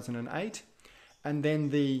 2008. and then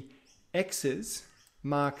the X's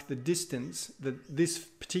mark the distance that this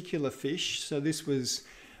particular fish, so this was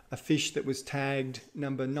a fish that was tagged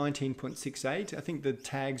number 19.68. I think the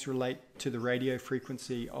tags relate to the radio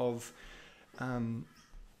frequency of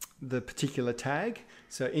the particular tag.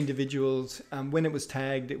 So individuals, when it was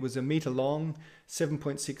tagged, it was a metre long,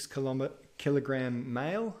 7.6 kilogram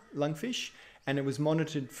male lungfish, and it was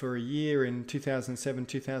monitored for a year in 2007,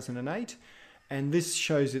 2008. And this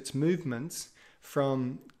shows its movements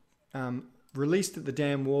from released at the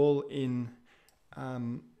dam wall in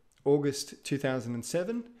August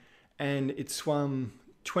 2007, and it swam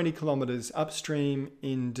 20 kilometres upstream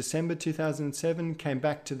in December 2007, came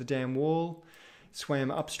back to the dam wall,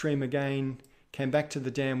 swam upstream again, came back to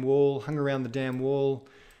the dam wall, hung around the dam wall,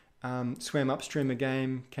 swam upstream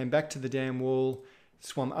again, came back to the dam wall,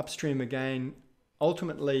 swam upstream again,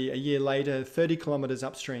 ultimately a year later 30 kilometres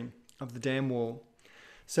upstream of the dam wall.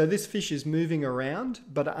 So this fish is moving around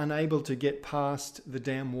but unable to get past the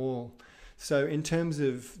dam wall. So in terms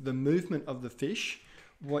of the movement of the fish,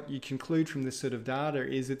 what you conclude from this sort of data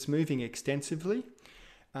is it's moving extensively.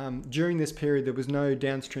 During this period there was no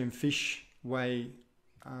downstream fishway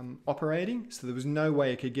operating, so there was no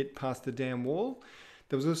way it could get past the dam wall.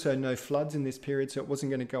 There was also no floods in this period, so it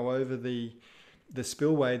wasn't going to go over the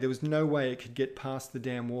spillway. There was no way it could get past the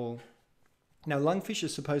dam wall. Now lungfish are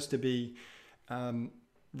supposed to be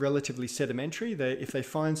relatively sedimentary. If they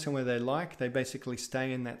find somewhere they like, they basically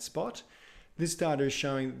stay in that spot. This data is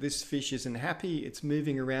showing that this fish isn't happy. It's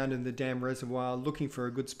moving around in the dam reservoir looking for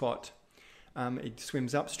a good spot. It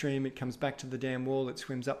swims upstream, it comes back to the dam wall, it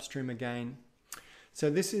swims upstream again. So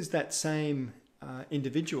this is that same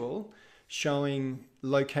individual showing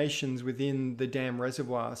locations within the dam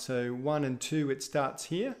reservoir. So 1 and 2, it starts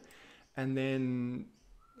here, and then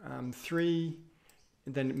 3,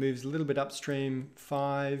 then it moves a little bit upstream,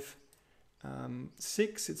 5,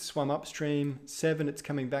 6, it's swum upstream, 7, it's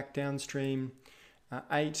coming back downstream,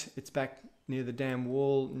 8, it's back near the dam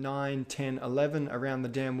wall, 9, 10, 11 around the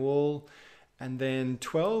dam wall, and then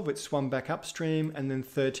 12, it's swum back upstream, and then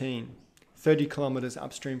 13, 30 kilometres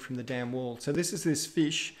upstream from the dam wall. So this is this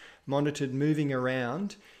fish monitored moving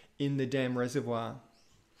around in the dam reservoir.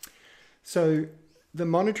 So the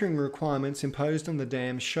monitoring requirements imposed on the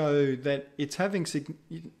dam show that it's having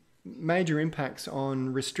major impacts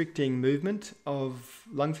on restricting movement of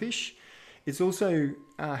lungfish. It's also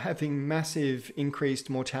having massive increased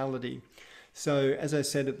mortality. So as I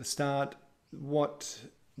said at the start, what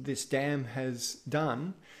this dam has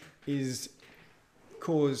done is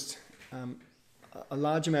caused a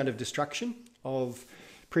large amount of destruction of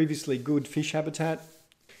previously good fish habitat.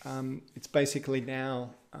 It's basically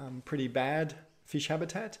now pretty bad fish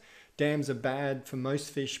habitat. Dams are bad for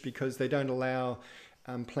most fish because they don't allow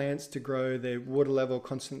plants to grow. Their water level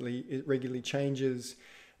constantly, regularly changes.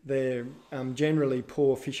 They're generally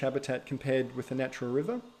poor fish habitat compared with a natural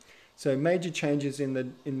river. So major changes in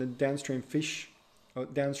the downstream fish or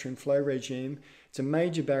downstream flow regime. It's a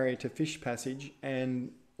major barrier to fish passage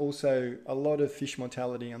and also a lot of fish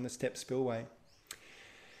mortality on the Steppe spillway.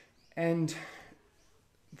 And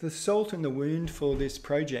the salt in the wound for this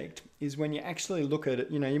project is when you actually look at it,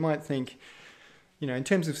 you might think, in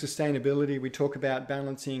terms of sustainability, we talk about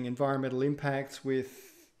balancing environmental impacts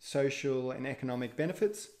with social and economic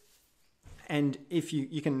benefits. And if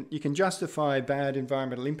you can justify bad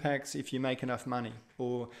environmental impacts if you make enough money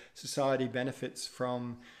or society benefits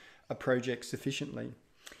from a project sufficiently.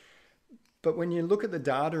 But when you look at the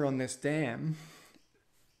data on this dam,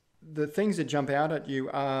 the things that jump out at you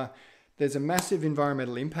are there's a massive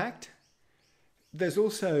environmental impact. There's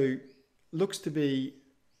also looks to be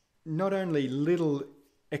not only little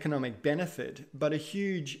economic benefit, but a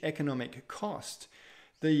huge economic cost.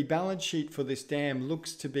 The balance sheet for this dam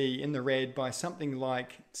looks to be in the red by something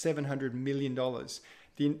like $700 million.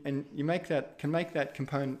 And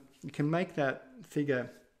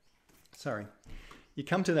you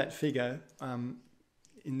come to that figure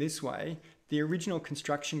in this way. The original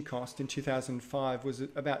construction cost in 2005 was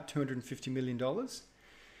about $250 million.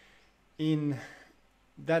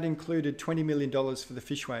 That included $20 million for the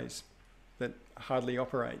fishways that hardly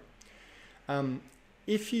operate.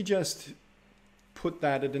 If you just put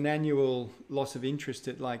that at an annual loss of interest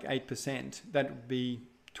at like 8%, that would be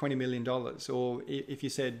 $20 million. Or if you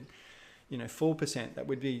said, 4%, that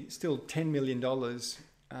would be still $10 million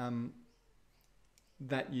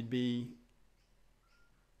that you'd be,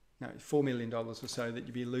 $4 million or so that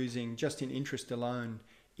you'd be losing just in interest alone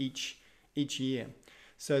each year.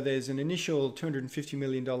 So there's an initial $250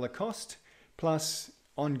 million cost plus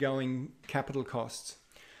ongoing capital costs.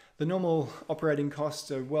 The normal operating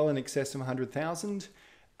costs are well in excess of 100,000.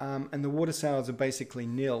 and the water sales are basically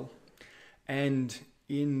nil. And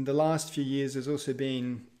in the last few years, there's also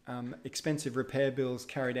been expensive repair bills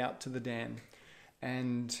carried out to the dam.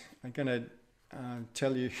 And I'm going to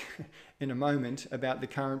tell you in a moment about the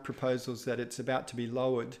current proposals that it's about to be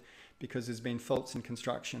lowered because there's been faults in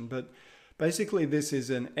construction. But basically, this is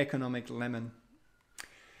an economic lemon.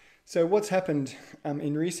 So what's happened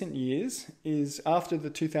in recent years is after the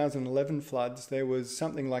 2011 floods, there was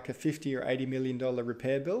something like a $50 or $80 million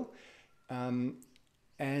repair bill.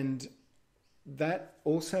 And that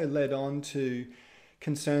also led on to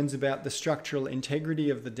concerns about the structural integrity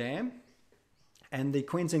of the dam. And the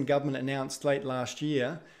Queensland government announced late last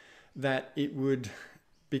year that it would,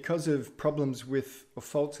 because of problems with or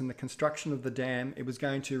faults in the construction of the dam, it was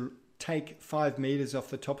going to take 5 metres off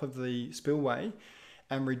the top of the spillway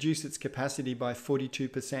and reduce its capacity by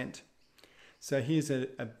 42%. So here's a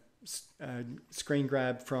screen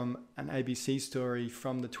grab from an ABC story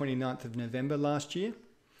from the 29th of November last year.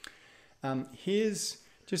 Here's,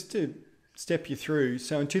 just to step you through,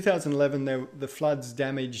 so in 2011 the floods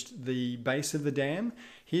damaged the base of the dam.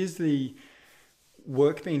 Here's the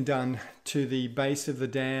work being done to the base of the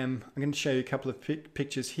dam. I'm going to show you a couple of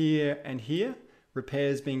pictures here and here,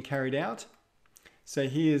 repairs being carried out. So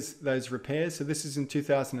here's those repairs. So this is in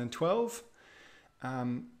 2012.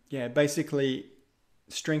 Basically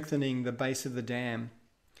strengthening the base of the dam.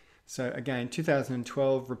 So again,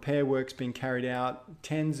 2012, repair work's been carried out,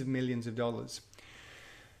 tens of millions of dollars.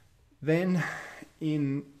 Then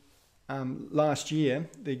in last year,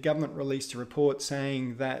 the government released a report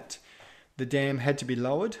saying that the dam had to be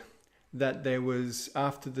lowered, that there was,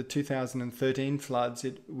 after the 2013 floods,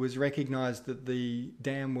 it was recognised that the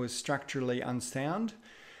dam was structurally unsound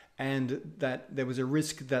and that there was a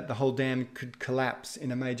risk that the whole dam could collapse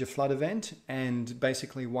in a major flood event and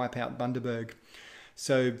basically wipe out Bundaberg.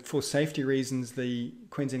 So for safety reasons, the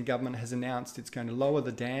Queensland government has announced it's going to lower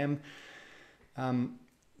the dam.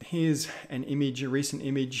 Here's an image, a recent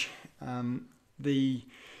image. The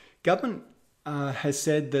government has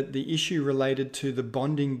said that the issue related to the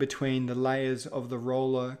bonding between the layers of the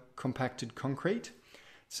roller compacted concrete.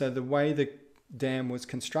 So the way the dam was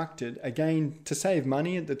constructed, again, to save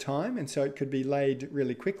money at the time, and so it could be laid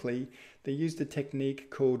really quickly, they used a technique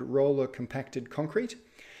called roller compacted concrete.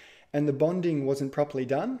 And the bonding wasn't properly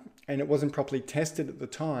done, and it wasn't properly tested at the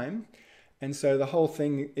time. And so the whole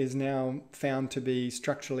thing is now found to be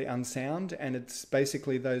structurally unsound, and it's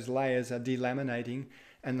basically those layers are delaminating,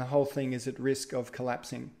 and the whole thing is at risk of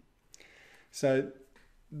collapsing. So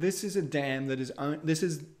this is a dam that is, this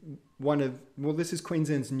is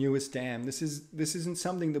Queensland's newest dam. This isn't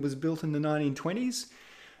something that was built in the 1920s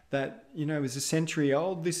that, is a century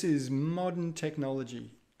old. This is modern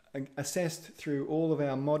technology, assessed through all of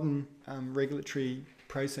our modern regulatory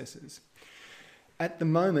processes. At the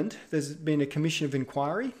moment, there's been a commission of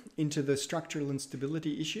inquiry into the structural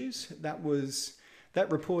instability issues. That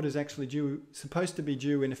report is actually supposed to be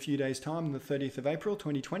due in a few days' time, on the 30th of April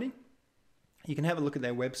 2020. You can have a look at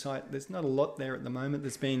their website. There's not a lot there at the moment.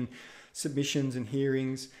 There's been submissions and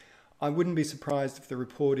hearings. I wouldn't be surprised if the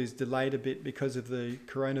report is delayed a bit because of the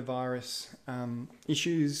coronavirus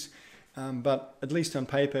issues. But at least on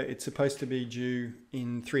paper, it's supposed to be due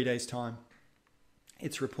in 3 days' time,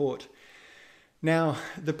 its report. Now,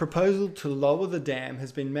 the proposal to lower the dam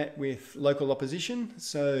has been met with local opposition.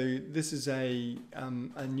 So this is a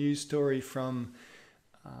news story from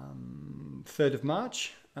 3rd of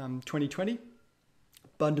March 2020.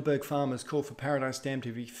 Bundaberg farmers call for Paradise Dam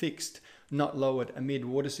to be fixed, not lowered, amid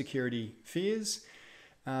water security fears.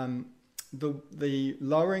 The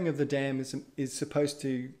lowering of the dam is supposed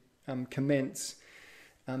to commence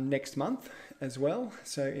next month as well,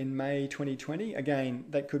 so in May 2020. Again,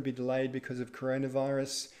 that could be delayed because of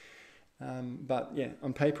coronavirus, but yeah,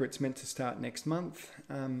 on paper it's meant to start next month.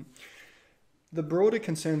 The broader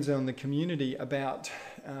concerns on the community about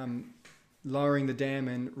lowering the dam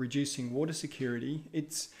and reducing water security,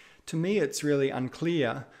 to me it's really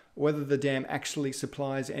unclear whether the dam actually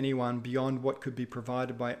supplies anyone beyond what could be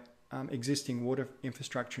provided by existing water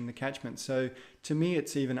infrastructure in the catchment. So to me,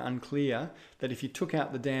 it's even unclear that if you took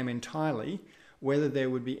out the dam entirely, whether there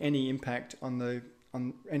would be any impact on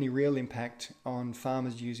any real impact on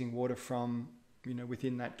farmers using water from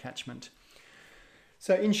within that catchment.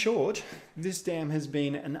 So in short, this dam has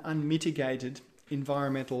been an unmitigated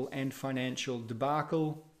environmental and financial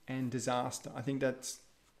debacle and disaster. I think that's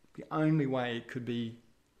the only way it could be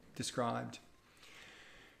described.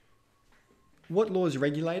 What laws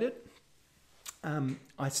regulate it?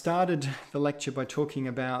 I started the lecture by talking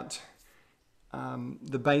about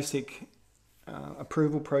the basic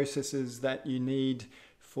approval processes that you need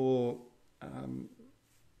for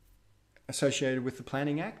associated with the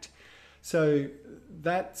Planning Act. So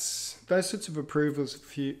those sorts of approvals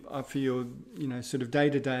are for your sort of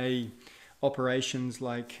day-to-day operations,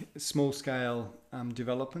 like small-scale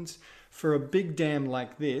developments. For a big dam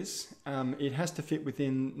like this, it has to fit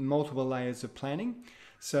within multiple layers of planning,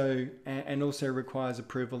 so and also requires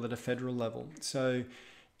approval at a federal level. So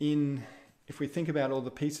if we think about all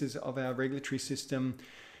the pieces of our regulatory system,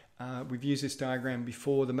 we've used this diagram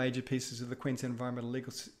before, the major pieces of the Queensland environmental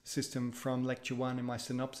legal system from Lecture 1 in my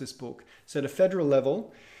synopsis book. So at a federal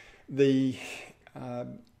level, the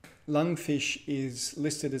lungfish is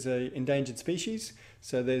listed as an endangered species.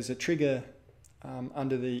 So there's a trigger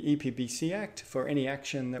under the EPBC Act for any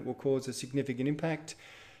action that will cause a significant impact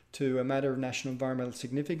to a matter of national environmental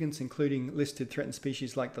significance, including listed threatened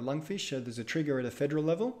species like the lungfish. So there's a trigger at a federal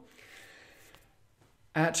level.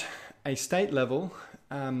 At a state level,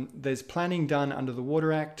 there's planning done under the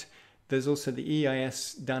Water Act. There's also the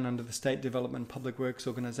EIS done under the State Development Public Works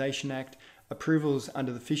Organisation Act, approvals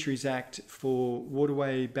under the Fisheries Act for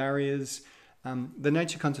waterway barriers. The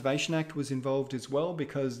Nature Conservation Act was involved as well,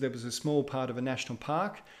 because there was a small part of a national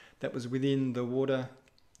park that was within the water,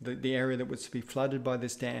 the area that was to be flooded by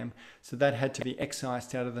this dam. So that had to be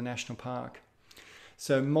excised out of the national park.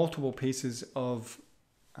 So multiple pieces of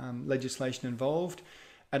legislation involved.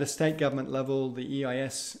 At a state government level, the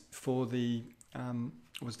EIS for the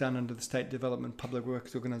was done under the State Development Public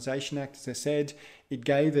Works Organisation Act. As I said, it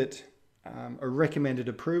gave it a recommended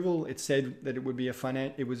approval. It said that it would be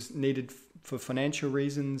it was needed for financial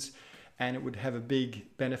reasons, and it would have a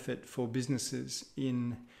big benefit for businesses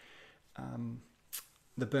in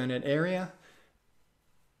the Burnett area.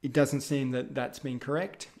 It doesn't seem that that's been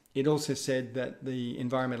correct. It also said that the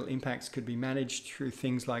environmental impacts could be managed through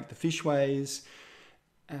things like the fishways.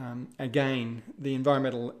 Again, the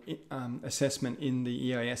environmental assessment in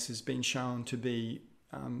the EIS has been shown to be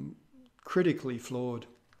critically flawed.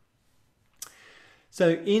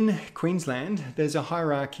 So in Queensland, there's a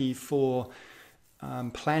hierarchy for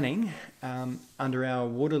planning under our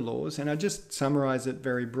water laws, and I'll just summarise it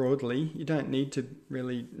very broadly. You don't need to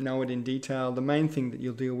really know it in detail. The main thing that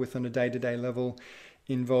you'll deal with on a day-to-day level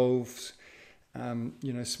involves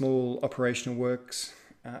small operational works,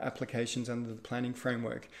 applications under the planning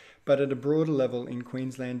framework. But at a broader level in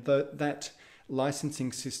Queensland, that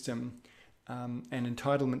licensing system and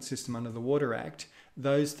entitlement system under the Water Act,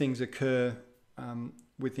 those things occur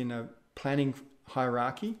within a planning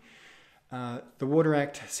hierarchy. The Water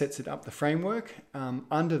Act sets it up, the framework.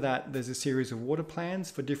 Under that, there's a series of water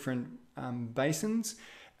plans for different basins.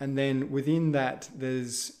 And then within that,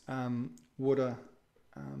 there's water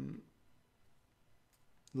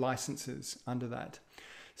licenses under that.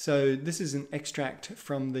 So this is an extract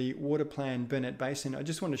from the Water Plan Burnett Basin. I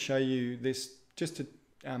just want to show you this just to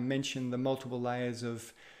mention the multiple layers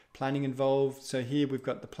of planning involved. So here we've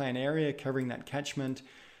got the plan area covering that catchment.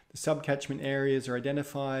 The sub-catchment areas are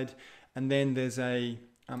identified. And then there's an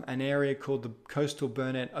area called the Coastal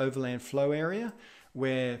Burnett Overland Flow Area,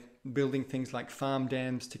 where building things like farm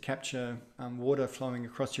dams to capture water flowing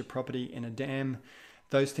across your property in a dam,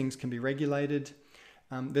 those things can be regulated.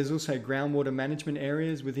 There's also groundwater management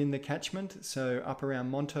areas within the catchment, so up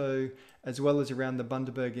around Monto, as well as around the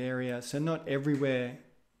Bundaberg area. So not everywhere,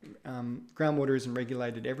 groundwater isn't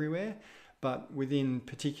regulated everywhere, but within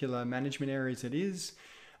particular management areas it is.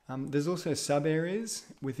 There's also sub-areas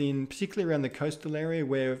within, particularly around the coastal area,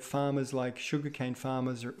 where farmers like sugarcane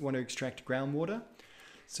farmers want to extract groundwater.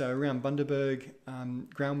 So around Bundaberg,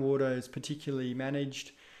 groundwater is particularly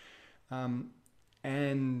managed.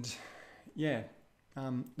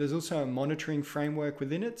 There's also a monitoring framework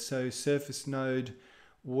within it. So surface node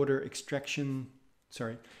water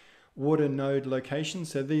node location.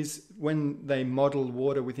 So these, when they model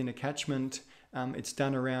water within a catchment, it's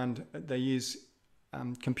done around, they use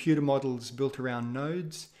computer models built around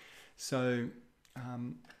nodes. So,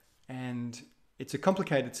 and it's a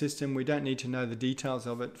complicated system. We don't need to know the details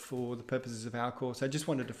of it for the purposes of our course. I just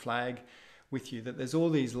wanted to flag with you that there's all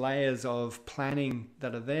these layers of planning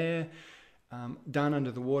that are there, done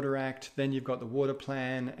under the Water Act. Then you've got the water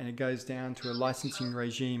plan, and it goes down to a licensing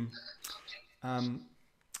regime.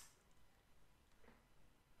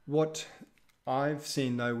 What I've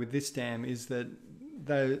seen though with this dam is that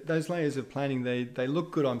those layers of planning, they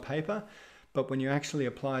look good on paper, but when you actually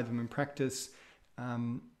apply them in practice,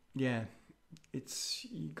 you've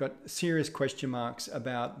got serious question marks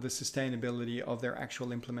about the sustainability of their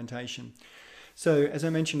actual implementation. So as I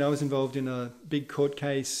mentioned, I was involved in a big court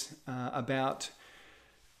case about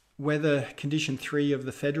whether Condition 3 of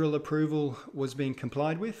the federal approval was being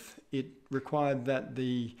complied with. It required that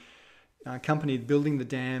the company building the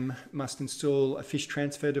dam must install a fish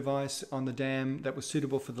transfer device on the dam that was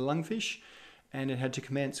suitable for the lungfish, and it had to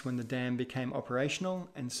commence when the dam became operational.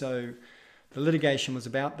 And so the litigation was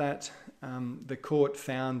about that. The court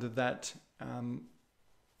found that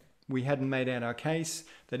we hadn't made out our case,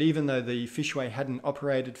 that even though the fishway hadn't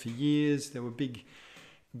operated for years, there were big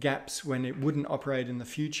gaps when it wouldn't operate in the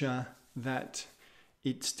future, that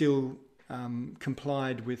it still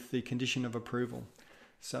complied with the condition of approval.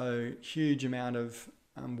 So huge amount of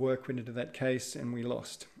work went into that case, and we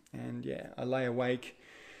lost. And yeah, I lay awake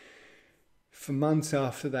for months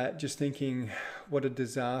after that, just thinking what a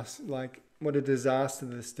disaster,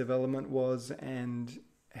 this development was, and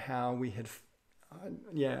how we had,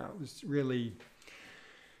 it was really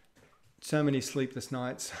so many sleepless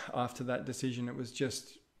nights after that decision. It was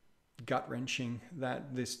just gut-wrenching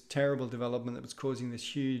that this terrible development that was causing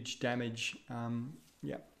this huge damage.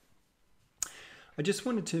 I just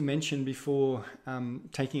wanted to mention before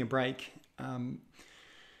taking a break,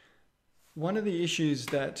 one of the issues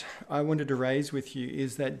that I wanted to raise with you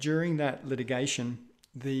is that during that litigation,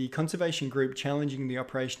 the conservation group challenging the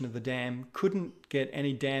operation of the dam couldn't get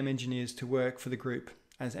any dam engineers to work for the group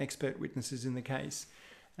as expert witnesses in the case.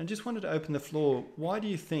 And I just wanted to open the floor. Why do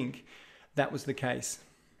you think that was the case?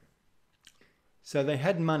 So they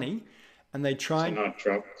had money and they tried... So not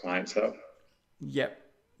drop clients up? Yep.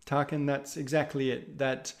 Tarkin, that's exactly it.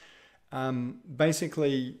 That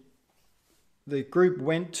basically the group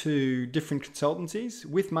went to different consultancies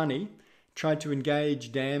with money, tried to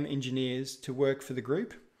engage dam engineers to work for the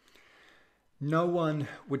group. No one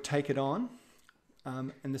would take it on.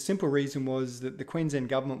 And the simple reason was that the Queensland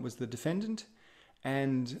government was the defendant,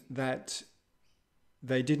 and that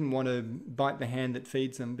they didn't want to bite the hand that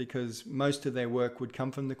feeds them, because most of their work would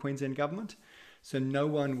come from the Queensland government. So no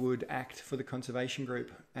one would act for the conservation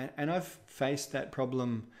group. And I've faced that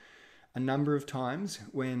problem a number of times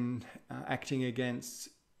when acting against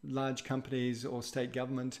large companies or state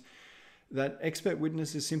government, that expert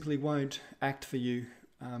witnesses simply won't act for you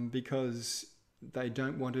because they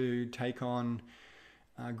don't want to take on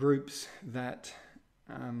groups that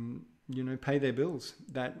pay their bills,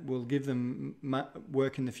 that will give them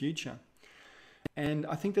work in the future. And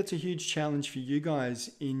I think that's a huge challenge for you guys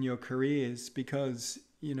in your careers, because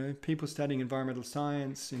people studying environmental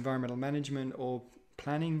science, environmental management, or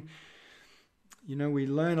planning, we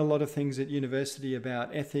learn a lot of things at university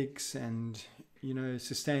about ethics and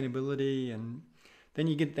sustainability, and then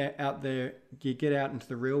you get out into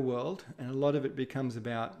the real world, and a lot of it becomes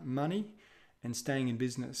about money and staying in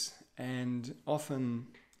business. And often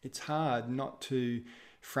it's hard not to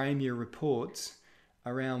frame your reports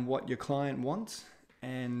around what your client wants,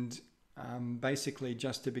 and basically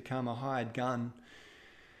just to become a hired gun.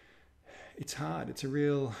 It's hard. It's a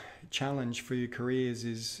real challenge for your careers,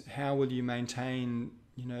 is how will you maintain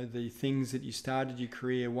the things that you started your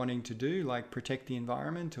career wanting to do, like protect the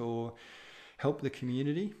environment or help the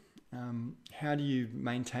community. How do you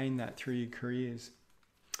maintain that through your careers?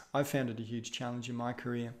 I've found it a huge challenge in my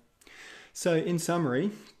career. So in summary,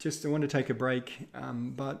 I want to take a break,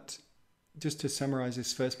 but just to summarize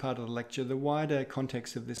this first part of the lecture, the wider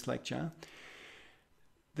context of this lecture,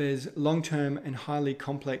 there's long-term and highly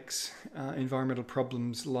complex environmental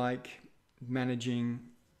problems like managing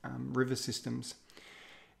river systems.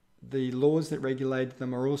 The laws that regulate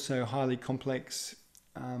them are also highly complex,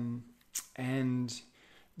 and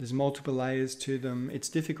there's multiple layers to them. It's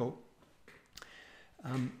difficult.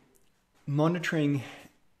 Monitoring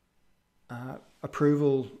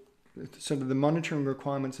approval, sort of the monitoring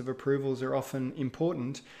requirements of approvals are often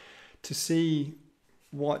important to see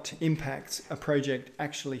what impacts a project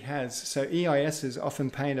actually has. So EISs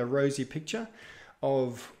often paint a rosy picture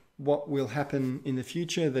of what will happen in the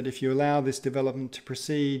future, that if you allow this development to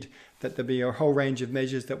proceed, that there'll be a whole range of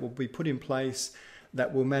measures that will be put in place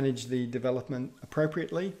that will manage the development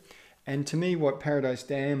appropriately. And to me, what Paradise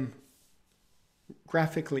Dam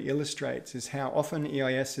graphically illustrates is how often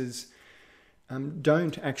EISs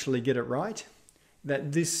don't actually get it right.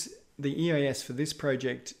 That the EIS for this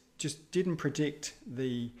project just didn't predict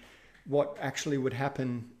what actually would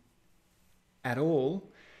happen at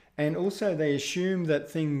all. And also they assume that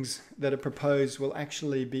things that are proposed will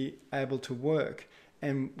actually be able to work.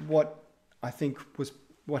 And what I think was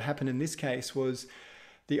what happened in this case was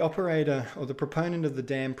the operator or the proponent of the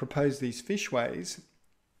dam proposed these fishways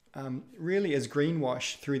really as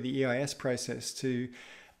greenwash through the EIS process to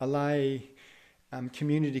allay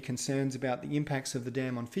community concerns about the impacts of the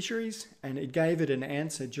dam on fisheries, and it gave it an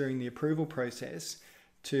answer during the approval process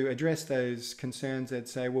to address those concerns. They'd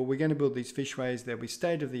say, well, we're going to build these fishways, they'll be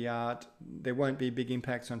state of the art, there won't be big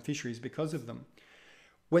impacts on fisheries because of them.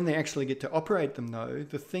 When they actually get to operate them though,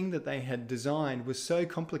 the thing that they had designed was so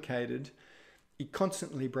complicated, it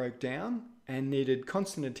constantly broke down and needed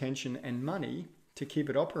constant attention and money to keep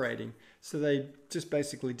it operating. So they just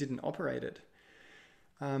basically didn't operate it.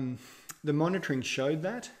 The monitoring showed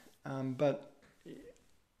that, but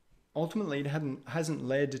ultimately it hasn't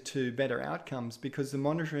led to better outcomes because the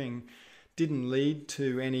monitoring didn't lead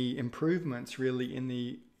to any improvements really in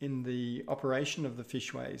the operation of the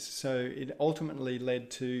fishways. So it ultimately led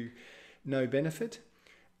to no benefit.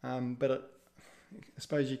 But I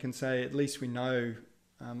suppose you can say at least we know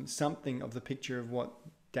something of the picture of what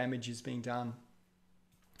damage is being done.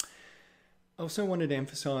 I also wanted to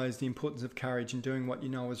emphasise the importance of courage and doing what you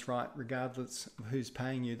know is right, regardless of who's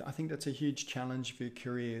paying you. I think that's a huge challenge for your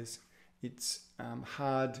careers. It's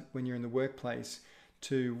hard when you're in the workplace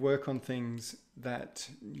to work on things that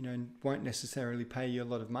won't necessarily pay you a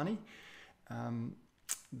lot of money.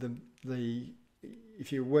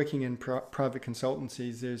 If you're working in private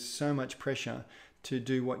consultancies, there's so much pressure to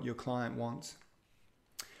do what your client wants.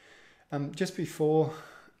 Just before,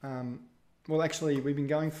 well, actually, we've been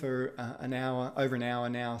going for over an hour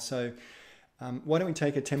now. So why don't we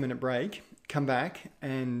take a 10-minute break, come back,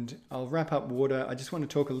 and I'll wrap up water. I just want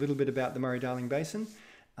to talk a little bit about the Murray-Darling Basin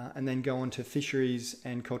and then go on to fisheries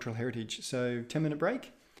and cultural heritage. So 10-minute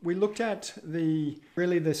break. We looked at the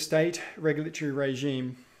state regulatory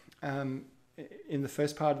regime in the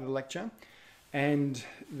first part of the lecture and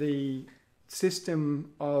the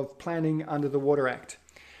system of planning under the Water Act.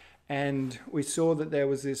 And we saw that there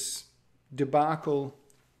was this debacle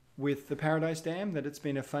with the Paradise Dam, that it's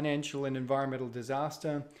been a financial and environmental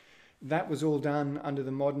disaster. That was all done under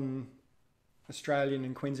the modern Australian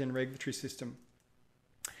and Queensland regulatory system.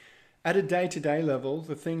 At a day-to-day level,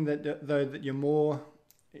 the thing that you're more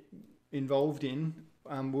involved in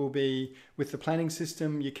will be with the planning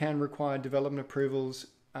system. You can require development approvals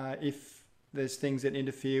if there's things that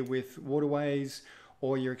interfere with waterways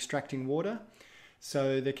or you're extracting water.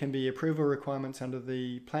 So there can be approval requirements under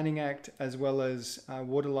the Planning Act as well as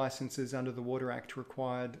water licenses under the Water Act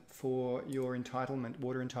required for your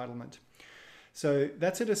water entitlement. So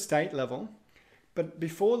that's at a state level. But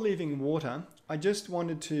before leaving water, I just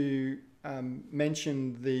wanted to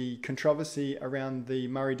mention the controversy around the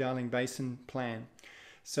Murray-Darling Basin plan.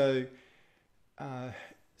 So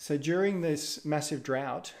during this massive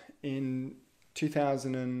drought in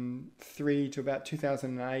 2003 to about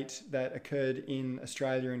 2008 that occurred in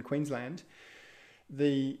Australia and Queensland,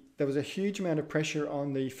 there was a huge amount of pressure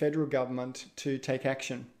on the federal government to take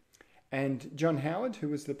action. And John Howard, who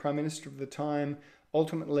was the Prime Minister of the time,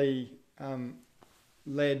 ultimately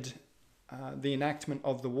led the enactment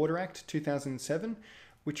of the Water Act 2007,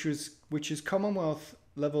 which is Commonwealth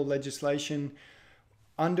level legislation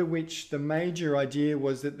under which the major idea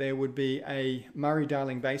was that there would be a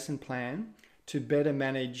Murray-Darling Basin plan to better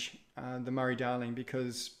manage the Murray-Darling,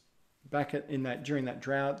 because during that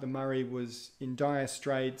drought, the Murray was in dire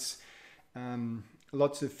straits,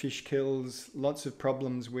 lots of fish kills, lots of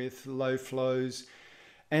problems with low flows,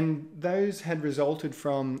 and those had resulted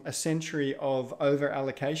from a century of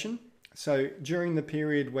over-allocation. So during the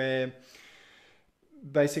period where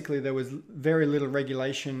basically there was very little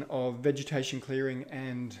regulation of vegetation clearing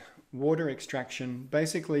and water extraction,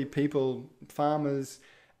 basically farmers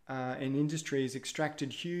and industries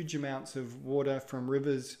extracted huge amounts of water from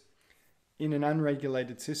rivers in an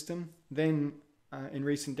unregulated system. Then in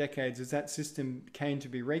recent decades, as that system came to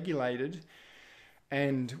be regulated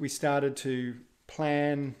and we started to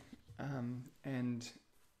plan and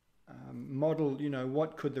model,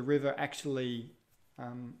 what could the river actually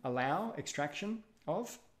allow extraction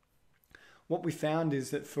of, what we found is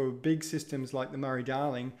that for big systems like the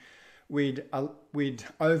Murray-Darling, we'd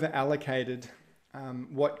over-allocated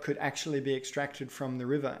what could actually be extracted from the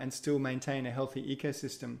river and still maintain a healthy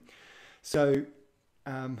ecosystem. So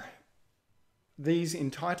these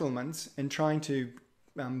entitlements and trying to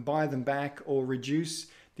buy them back or reduce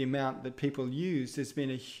the amount that people use has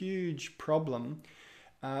been a huge problem.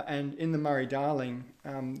 And in the Murray-Darling,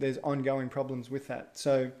 there's ongoing problems with that.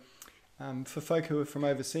 So for folk who are from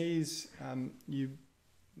overseas, you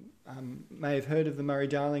may have heard of the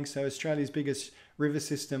Murray-Darling. So Australia's biggest river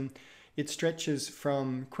system. It stretches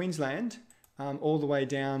from Queensland all the way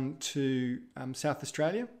down to South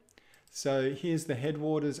Australia. So here's the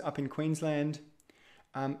headwaters up in Queensland.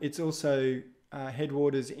 It's also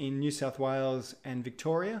headwaters in New South Wales and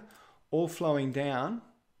Victoria, all flowing down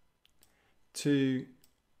to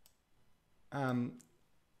the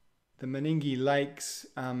Meningie Lakes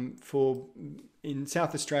in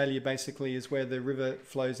South Australia basically is where the river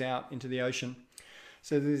flows out into the ocean.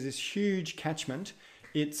 So there's this huge catchment.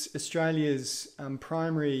 It's Australia's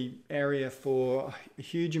primary area for a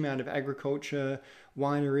huge amount of agriculture,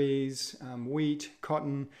 wineries, wheat,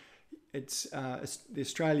 cotton. It's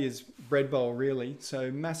Australia's bread bowl, really.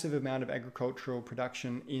 So massive amount of agricultural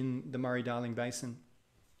production in the Murray-Darling Basin.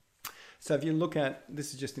 So if you look at,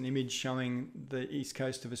 this is just an image showing the east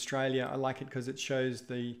coast of Australia. I like it because it shows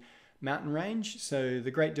the mountain range. So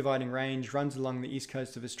the Great Dividing Range runs along the east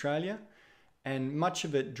coast of Australia, and much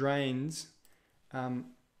of it drains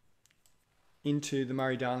into the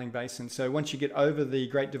Murray-Darling Basin. So once you get over the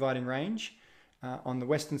Great Dividing Range, on the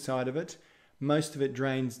western side of it, most of it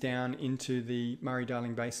drains down into the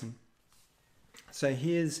Murray-Darling Basin. So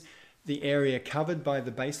here's the area covered by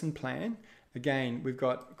the basin plan. Again, we've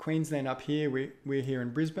got Queensland up here, we're here in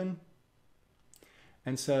Brisbane.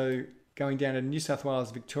 And so going down to New South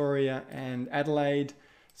Wales, Victoria and Adelaide.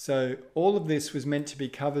 So all of this was meant to be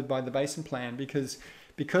covered by the basin plan because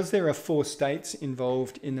there are 4 states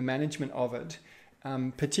involved in the management of it,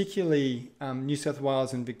 particularly New South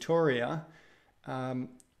Wales and Victoria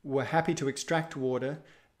were happy to extract water.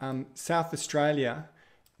 South Australia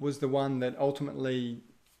was the one that ultimately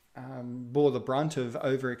bore the brunt of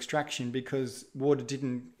over extraction because water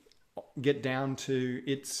didn't get down to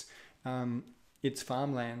its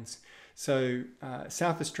farmlands. So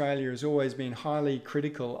South Australia has always been highly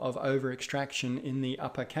critical of over extraction in the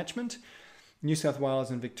upper catchment. New South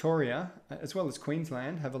Wales and Victoria, as well as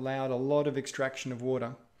Queensland, have allowed a lot of extraction of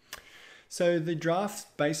water. So the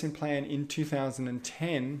draft basin plan in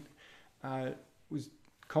 2010 was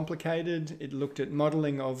complicated. It looked at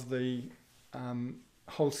modelling of the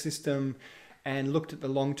whole system and looked at the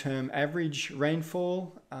long-term average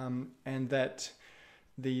rainfall, and that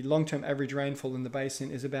the long-term average rainfall in the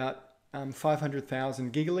basin is about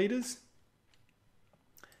 500,000 gigalitres.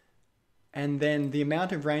 And then the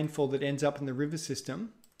amount of rainfall that ends up in the river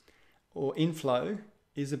system or inflow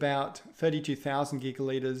is about 32,000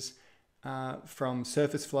 gigalitres from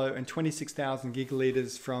surface flow and 26,000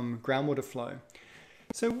 gigalitres from groundwater flow.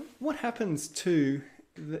 So what happens to,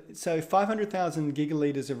 so 500,000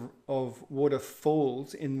 gigalitres of water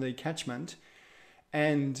falls in the catchment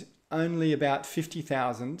and only about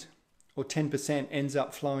 50,000 or 10% ends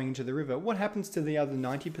up flowing into the river. What happens to the other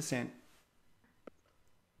 90%?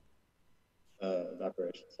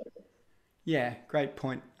 Evaporation cycle. Yeah, great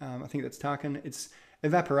point. I think that's Tarkin. It's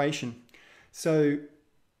evaporation. So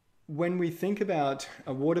when we think about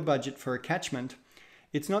a water budget for a catchment,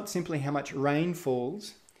 it's not simply how much rain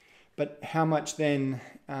falls, but how much then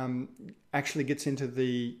actually gets into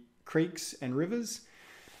the creeks and rivers.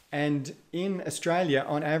 And in Australia,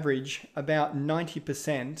 on average, about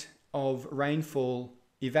 90% of rainfall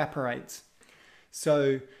evaporates.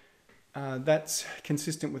 So that's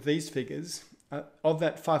consistent with these figures. Of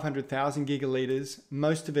that 500,000 gigalitres,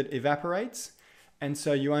 most of it evaporates. And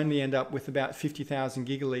so you only end up with about 50,000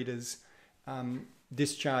 gigalitres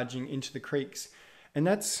discharging into the creeks. And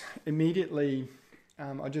that's immediately,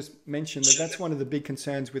 I just mentioned that that's one of the big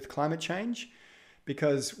concerns with climate change,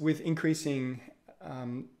 because with increasing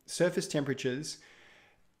surface temperatures,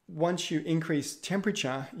 once you increase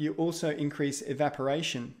temperature, you also increase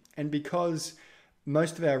evaporation. And because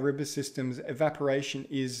most of our river systems, evaporation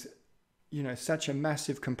is, such a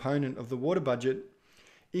massive component of the water budget,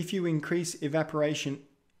 if you increase evaporation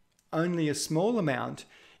only a small amount,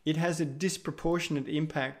 it has a disproportionate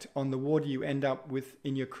impact on the water you end up with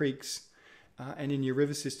in your creeks and in your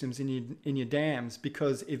river systems, in your dams,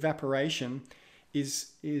 because evaporation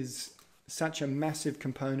is such a massive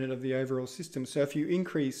component of the overall system. So if you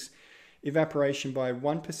increase evaporation by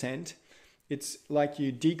 1%, it's like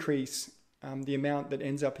you decrease the amount that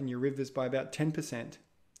ends up in your rivers by about 10%.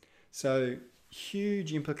 So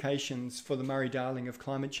huge implications for the Murray-Darling of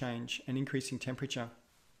climate change and increasing temperature.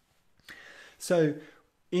 So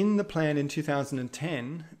in the plan in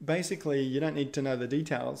 2010, basically you don't need to know the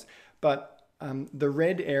details, but the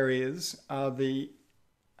red areas are the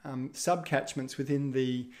subcatchments within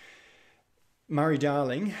the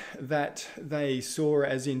Murray-Darling that they saw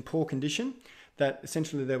as in poor condition, that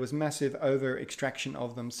essentially there was massive over extraction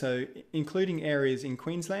of them. So including areas in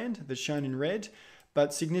Queensland that's shown in red,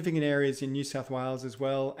 but significant areas in New South Wales as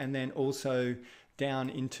well, and then also down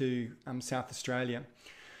into South Australia.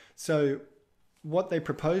 So what they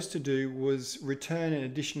proposed to do was return an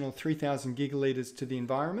additional 3,000 gigalitres to the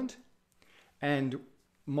environment, and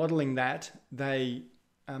modelling that, they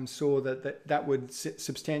saw that would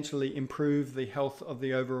substantially improve the health of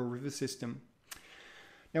the overall river system.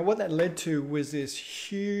 Now what that led to was this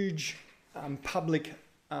huge public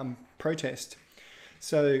protest.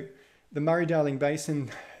 So the Murray-Darling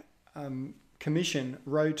Basin Commission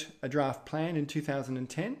wrote a draft plan in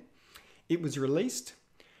 2010. It was released,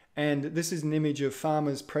 And this is an image of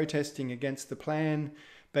farmers protesting against the plan,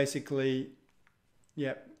 basically,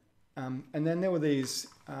 yeah. And then there were these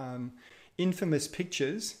infamous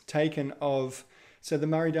pictures taken of, so the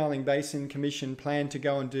Murray-Darling Basin Commission planned to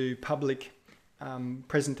go and do public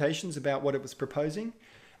presentations about what it was proposing.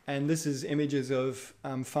 And this is images of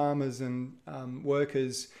farmers and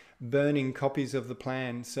workers burning copies of the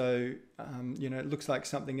plan. So, you know, it looks like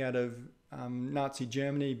something out of Nazi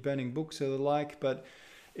Germany, burning books or the like, but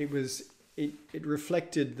it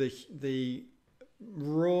reflected the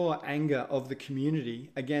raw anger of the community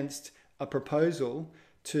against a proposal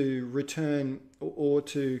to return or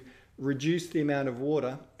to reduce the amount of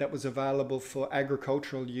water that was available for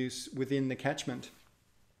agricultural use within the catchment.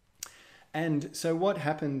 And so what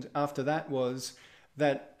happened after that was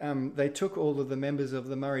that they took all of the members of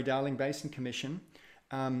the Murray-Darling Basin Commission,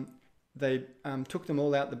 they took them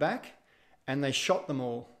all out the back and they shot them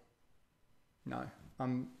all. No,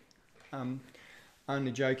 I'm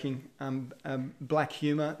only joking. Black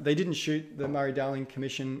humour. They didn't shoot the Murray-Darling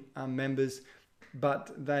Commission members,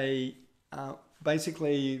 but they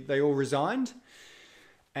basically they all resigned,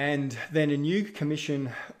 and then a new commission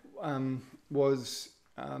was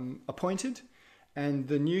appointed, and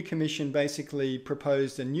the new commission basically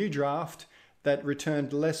proposed a new draft that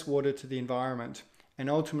returned less water to the environment, and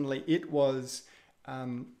ultimately it was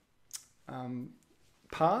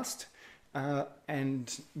passed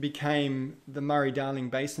and became the Murray-Darling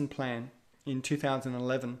Basin Plan in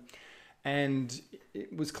 2011. And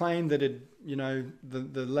it was claimed that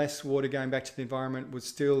the less water going back to the environment was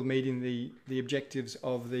still meeting the objectives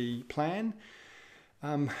of the plan.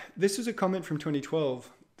 This was a comment from 2012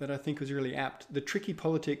 that I think was really apt. The tricky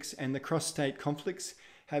politics and the cross-state conflicts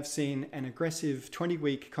have seen an aggressive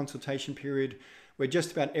 20-week consultation period where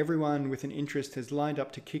just about everyone with an interest has lined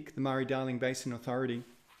up to kick the Murray-Darling Basin Authority.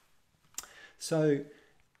 So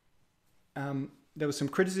there were some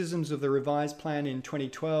criticisms of the revised plan in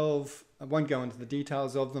 2012. I won't go into the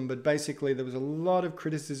details of them, but basically there was a lot of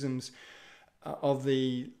criticisms of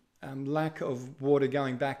the lack of water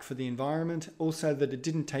going back for the environment. Also that it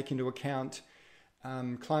didn't take into account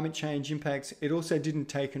climate change impacts. It also didn't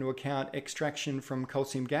take into account extraction from coal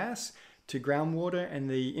seam gas to groundwater and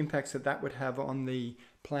the impacts that that would have on the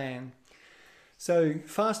plan. So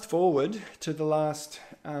fast forward to the last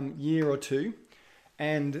year or two,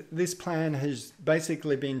 and this plan has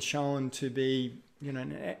basically been shown to be,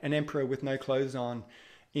 an emperor with no clothes on.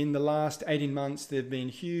 In the last 18 months, there have been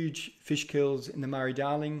huge fish kills in the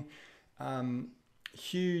Murray-Darling,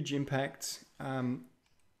 huge impacts,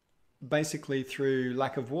 basically through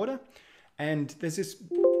lack of water. And there's this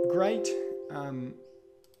great,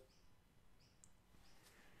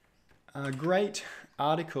 great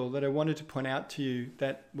article that I wanted to point out to you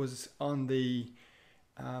that was on the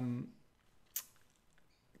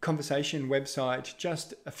Conversation website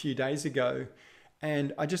just a few days ago.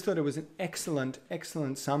 And I just thought it was an excellent,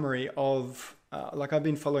 excellent summary of, I've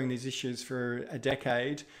been following these issues for a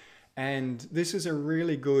decade, and this is a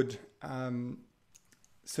really good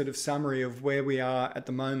sort of summary of where we are at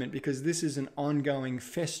the moment, because this is an ongoing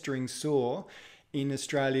festering sore in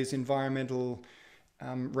Australia's environmental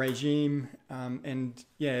regime. And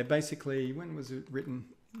yeah, basically, when was it written?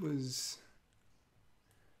 It was,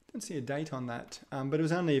 I don't see a date on that, but it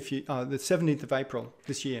was only the 17th of April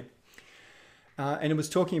this year. And it was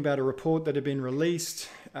talking about a report that had been released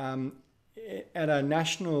at our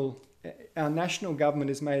national government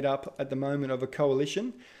is made up at the moment of a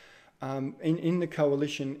coalition. In the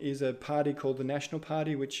coalition is a party called the National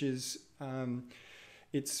Party, which is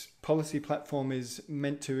its policy platform is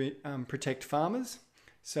meant to protect farmers.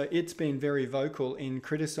 So it's been very vocal in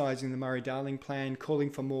criticising the Murray-Darling plan, calling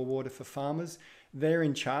for more water for farmers. They're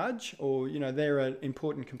in charge, or they're an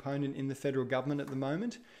important component in the federal government at the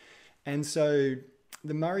moment. And so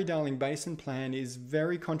the Murray-Darling Basin Plan is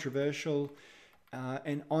very controversial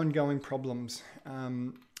and ongoing problems.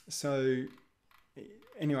 So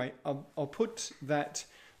anyway, I'll put that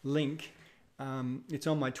link. It's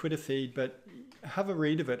on my Twitter feed, but have a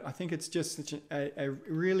read of it. I think it's just such a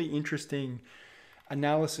really interesting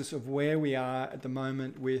analysis of where we are at the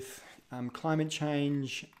moment with climate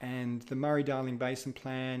change and the Murray-Darling Basin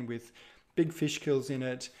Plan with big fish kills in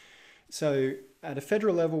it. So at a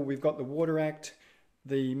federal level, we've got the Water Act.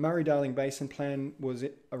 The Murray-Darling Basin Plan was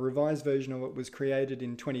a revised version of it, was created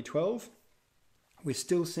in 2012. We're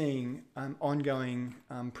still seeing ongoing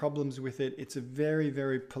problems with it. It's a very,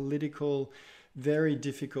 very political, very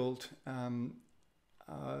difficult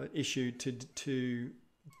issue to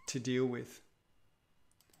deal with.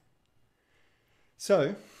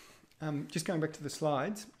 So, just going back to the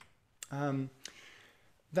slides.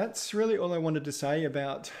 That's really all I wanted to say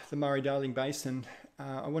about the Murray-Darling Basin.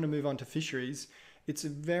 I want to move on to fisheries. It's a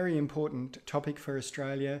very important topic for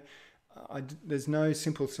Australia. There's no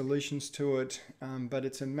simple solutions to it, but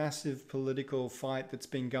it's a massive political fight that's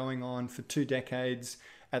been going on for 2 decades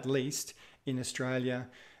at least in Australia.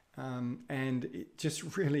 And it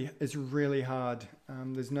just really is really hard.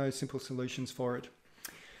 There's no simple solutions for it.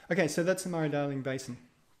 Okay, so that's the Murray-Darling Basin.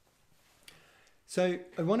 So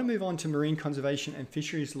I want to move on to marine conservation and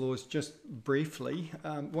fisheries laws just briefly.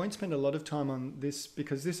 Won't spend a lot of time on this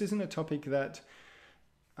because this isn't a topic that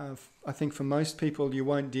I think for most people you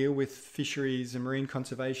won't deal with fisheries and marine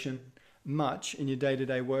conservation much in your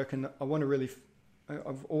day-to-day work. And I want to really,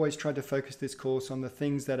 I've always tried to focus this course on the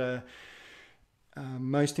things that are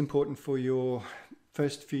most important for your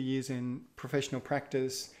first few years in professional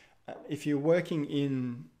practice. If you're working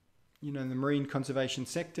in the marine conservation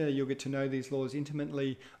sector, you'll get to know these laws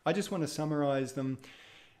intimately. I just want to summarize them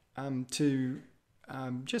to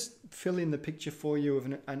just fill in the picture for you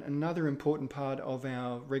of another important part of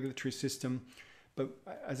our regulatory system. But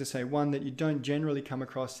as I say, one that you don't generally come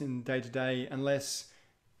across in day to day unless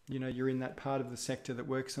you're in that part of the sector that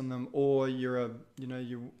works on them, or you're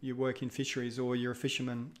you work in fisheries, or you're a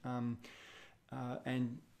fisherman,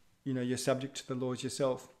 and you're subject to the laws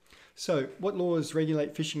yourself. So what laws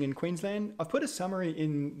regulate fishing in Queensland? I've put a summary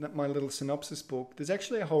in my little synopsis book. There's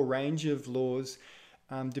actually a whole range of laws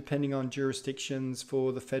depending on jurisdictions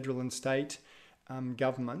for the federal and state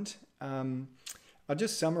government. I'll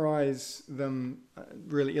just summarise them,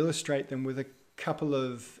 really illustrate them with a couple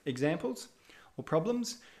of examples or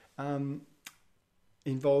problems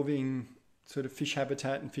involving sort of fish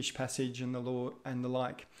habitat and fish passage and the law and the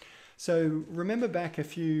like. So remember back a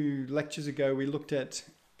few lectures ago, we looked at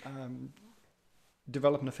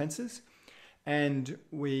development offences, and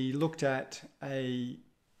we looked at a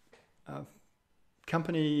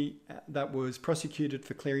company that was prosecuted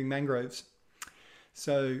for clearing mangroves.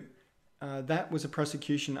 So that was a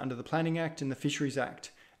prosecution under the Planning Act and the Fisheries Act,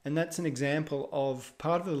 and that's an example of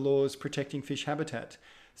part of the laws protecting fish habitat.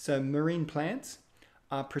 So marine plants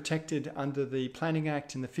are protected under the Planning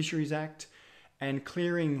Act and the Fisheries Act, and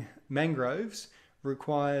clearing mangroves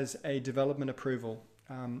requires a development approval.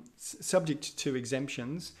 Subject to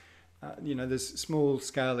exemptions. There's small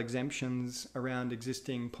scale exemptions around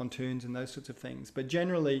existing pontoons and those sorts of things. But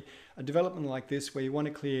generally, a development like this, where you want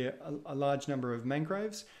to clear a large number of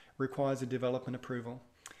mangroves, requires a development approval.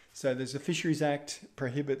 So there's a Fisheries Act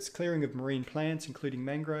prohibits clearing of marine plants, including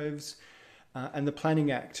mangroves, and the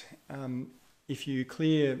Planning Act. If you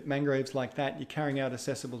clear mangroves like that, you're carrying out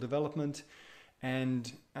accessible development,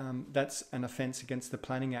 and that's an offence against the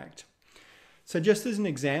Planning Act. So just as an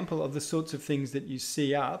example of the sorts of things that you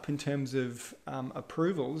see up in terms of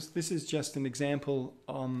approvals, this is just an example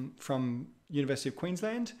from University of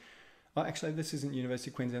Queensland. Oh, actually, this isn't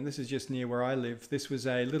University of Queensland. This is just near where I live. This was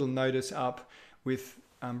a little notice up with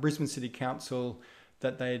Brisbane City Council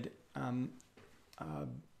that they'd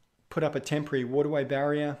put up a temporary waterway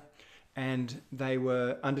barrier, and they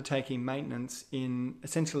were undertaking maintenance in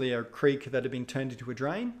essentially a creek that had been turned into a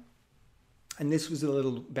drain. And this was a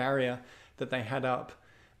little barrier that they had up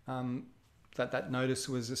that notice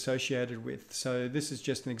was associated with. So this is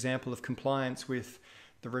just an example of compliance with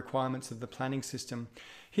the requirements of the planning system.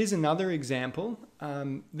 Here's another example.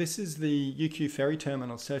 This is the UQ ferry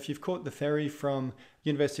terminal. So if you've caught the ferry from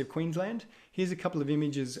University of Queensland, here's a couple of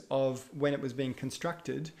images of when it was being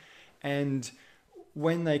constructed. And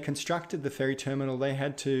when they constructed the ferry terminal, they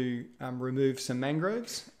had to remove some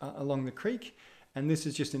mangroves along the creek. And this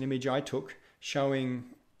is just an image I took showing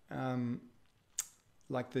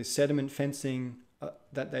like the sediment fencing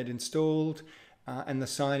that they'd installed and the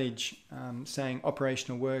signage saying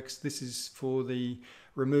operational works. This is for the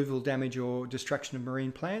removal, damage or destruction of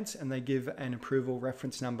marine plants, and they give an approval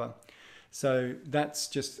reference number. So that's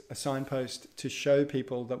just a signpost to show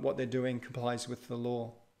people that what they're doing complies with the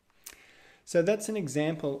law. So that's an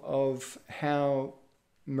example of how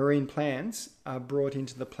marine plants are brought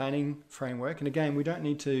into the planning framework. And again, we don't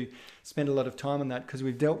need to spend a lot of time on that because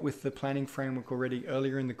we've dealt with the planning framework already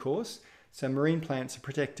earlier in the course. So marine plants are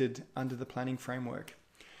protected under the planning framework.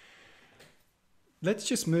 Let's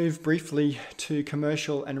just move briefly to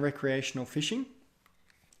commercial and recreational fishing.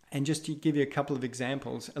 And just to give you a couple of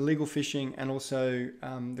examples, illegal fishing and also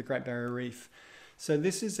the Great Barrier Reef. So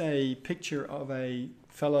this is a picture of a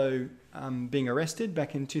fellow being arrested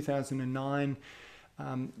back in 2009.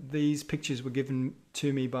 These pictures were given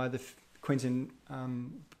to me by the Queensland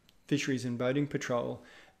Fisheries and Boating Patrol.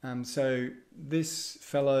 So this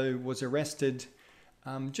fellow was arrested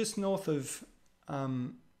just north of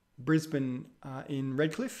Brisbane in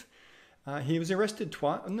Redcliffe. He was arrested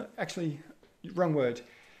twice. No, actually, wrong word.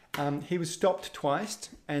 He was stopped twice,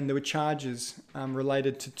 and there were charges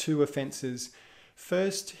related to two offences.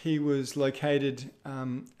 First, he was located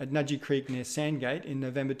at Nudgee Creek near Sandgate in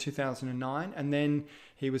November 2009, and then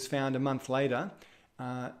he was found a month later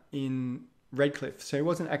in Redcliffe. So he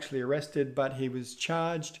wasn't actually arrested, but he was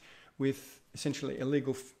charged with essentially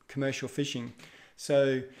illegal commercial fishing.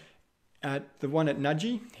 So at the one at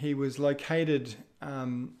Nudgee, he was located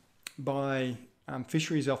by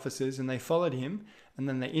fisheries officers, and they followed him, and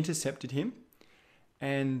then they intercepted him,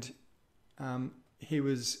 and he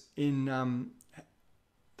was in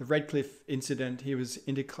the Redcliffe incident. He was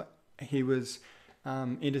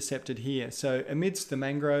intercepted here. So amidst the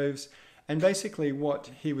mangroves, and basically what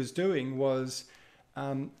he was doing was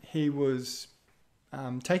he was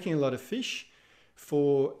taking a lot of fish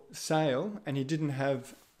for sale, and he didn't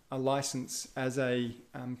have a license as a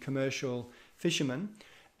commercial fisherman.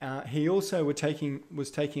 He also was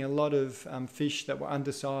taking a lot of fish that were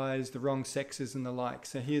undersized, the wrong sexes and the like.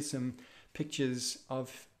 So here's some pictures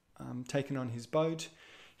of taken on his boat.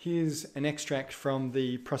 Here's an extract from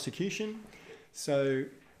the prosecution. So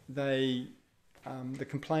the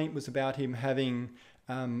complaint was about him having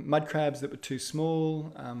mud crabs that were too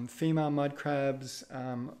small, female mud crabs,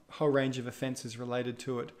 a whole range of offences related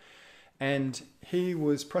to it. And he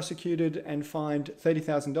was prosecuted and fined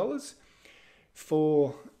 $30,000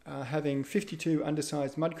 for having 52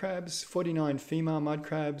 undersized mud crabs, 49 female mud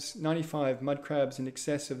crabs, 95 mud crabs in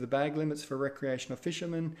excess of the bag limits for recreational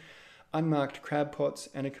fishermen, unmarked crab pots,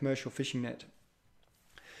 and a commercial fishing net.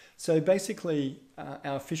 So basically,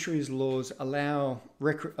 our fisheries laws allow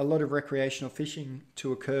a lot of recreational fishing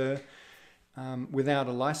to occur without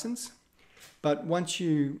a license. But once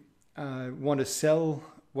you want to sell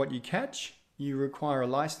what you catch, you require a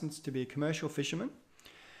license to be a commercial fisherman.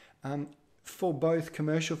 For both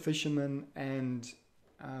commercial fishermen and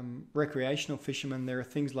recreational fishermen, there are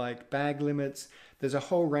things like bag limits. There's a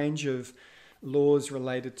whole range of laws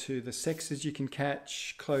related to the sexes you can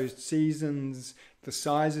catch, closed seasons, the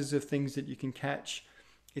sizes of things that you can catch.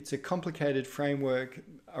 It's a complicated framework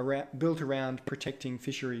built around protecting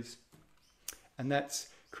fisheries, and that's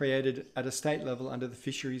created at a state level under the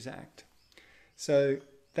Fisheries Act. So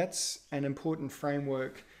that's an important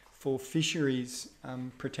framework for fisheries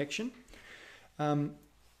protection.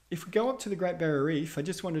 If we go up to the Great Barrier Reef, I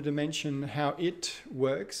just wanted to mention how it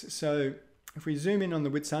works. So if we zoom in on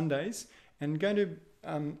the Whitsundays, and going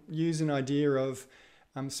to use an idea of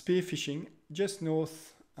spearfishing just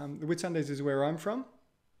north, the Whitsundays is where I'm from.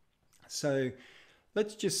 So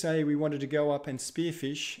let's just say we wanted to go up and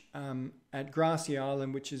spearfish at Grassy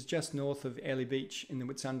Island, which is just north of Airlie Beach in the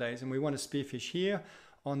Whitsundays, and we want to spearfish here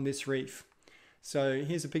on this reef. So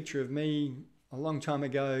here's a picture of me a long time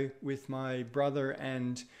ago with my brother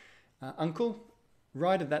and uncle.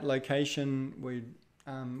 Right at that location, we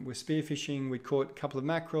were spearfishing. We caught a couple of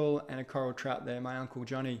mackerel and a coral trout there, my Uncle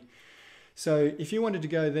Johnny. So if you wanted to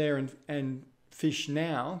go there and fish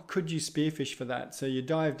now, could you spearfish for that? So you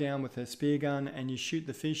dive down with a spear gun and you shoot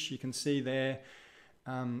the fish. You can see there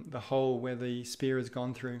the hole where the spear has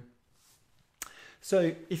gone through.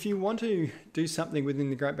 So if you want to do something within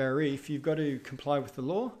the Great Barrier Reef, you've got to comply with the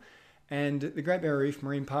law. And the Great Barrier Reef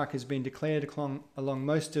Marine Park has been declared along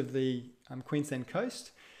most of the Queensland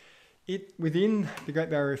coast. Within the Great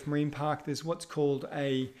Barrier Reef Marine Park, there's what's called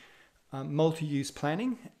a multi-use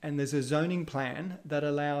planning, and there's a zoning plan that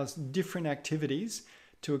allows different activities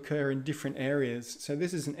to occur in different areas. So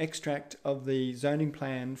this is an extract of the zoning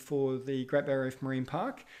plan for the Great Barrier Reef Marine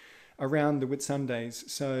Park around the Whitsundays.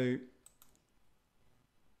 So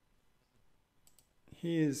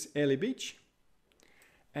here's Airlie Beach,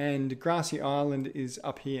 and Grassy Island is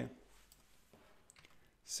up here.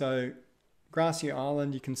 So Grassy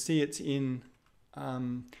Island, you can see it's in,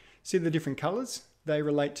 see the different colours? They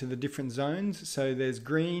relate to the different zones. So there's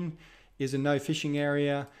green is a no fishing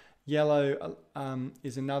area, yellow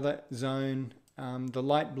is another zone, the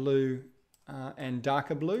light blue and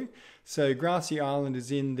darker blue. So Grassy Island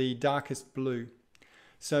is in the darkest blue.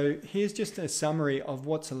 So here's just a summary of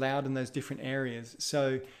what's allowed in those different areas.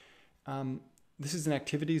 So this is an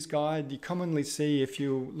activities guide. You commonly see if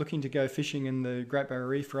you're looking to go fishing in the Great Barrier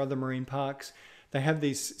Reef or other marine parks, they have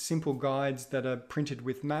these simple guides that are printed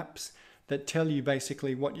with maps that tell you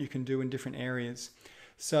basically what you can do in different areas.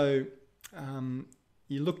 So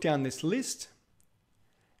you look down this list,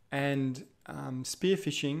 and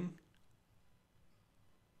spearfishing,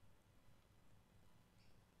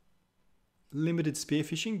 limited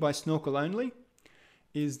spearfishing by snorkel only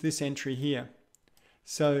is this entry here.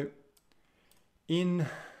 So in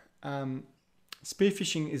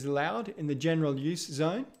spearfishing is allowed in the general use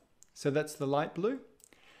zone. So that's the light blue.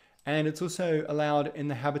 And it's also allowed in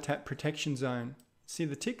the habitat protection zone. See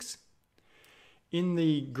the ticks? In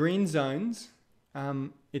the green zones,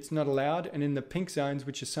 it's not allowed. And in the pink zones,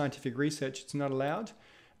 which is scientific research, it's not allowed.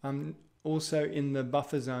 Also in the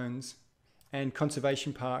buffer zones and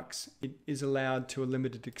conservation parks, it is allowed to a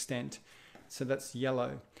limited extent. So that's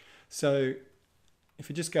yellow. So if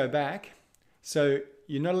we just go back, so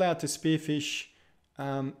you're not allowed to spearfish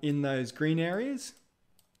in those green areas,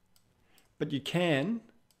 but you can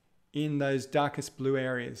in those darkest blue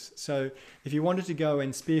areas. So if you wanted to go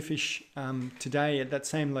and spearfish today at that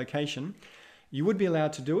same location, you would be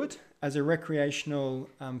allowed to do it as a recreational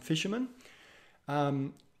fisherman.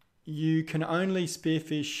 You can only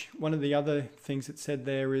spearfish, one of the other things it said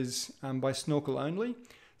there is by snorkel only.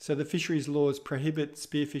 So the fisheries laws prohibit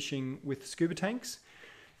spearfishing with scuba tanks.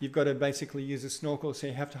 You've got to basically use a snorkel, so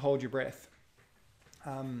you have to hold your breath.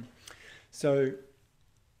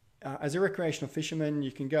 As a recreational fisherman,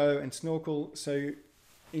 you can go and snorkel. So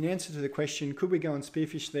in answer to the question, could we go and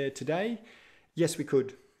spearfish there today? Yes, we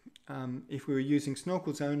could. If we were using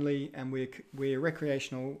snorkels only and we're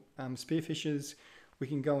recreational spearfishers, we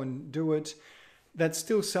can go and do it. That's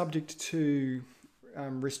still subject to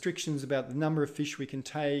restrictions about the number of fish we can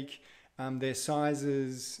take, their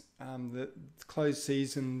sizes, the closed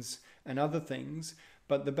seasons and other things.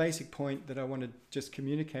 But the basic point that I want to just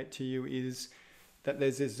communicate to you is that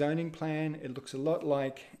there's this zoning plan. It looks a lot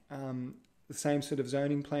like the same sort of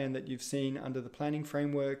zoning plan that you've seen under the planning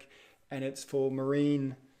framework, and it's for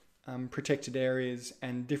marine protected areas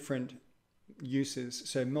and different uses.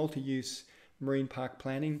 So multi-use marine park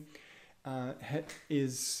planning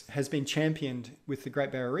has been championed with the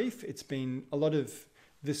Great Barrier Reef. It's been, a lot of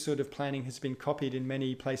this sort of planning has been copied in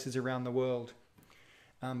many places around the world,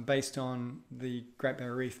 based on the Great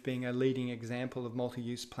Barrier Reef being a leading example of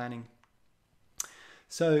multi-use planning.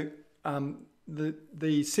 So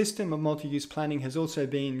the system of multi-use planning has also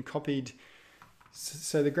been copied.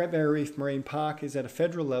 So the Great Barrier Reef Marine Park is at a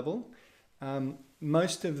federal level.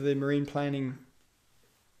 Most of the marine planning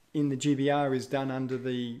in the GBR is done under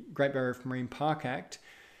the Great Barrier Reef Marine Park Act.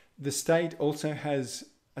 The state also has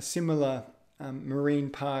a similar marine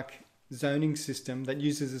park zoning system that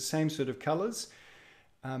uses the same sort of colours.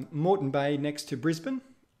 Moreton Bay next to Brisbane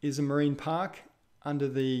is a marine park under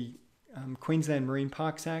the Queensland Marine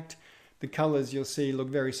Parks Act. The colours you'll see look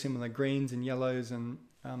very similar, greens and yellows, and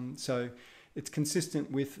so it's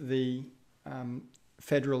consistent with the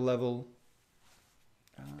federal level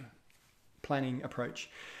planning approach.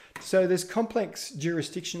 So there's complex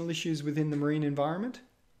jurisdictional issues within the marine environment.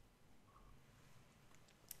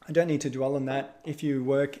 I don't need to dwell on that. If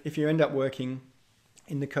you end up working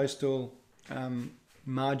in the coastal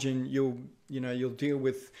margin, you'll deal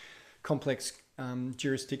with complex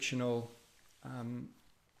jurisdictional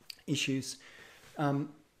issues.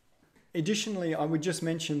 Additionally, I would just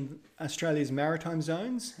mention Australia's maritime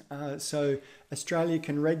zones. So Australia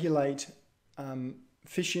can regulate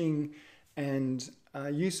fishing and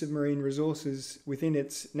use of marine resources within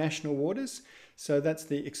its national waters. So that's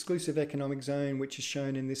the exclusive economic zone, which is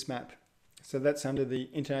shown in this map. So that's under the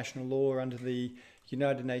international law, under the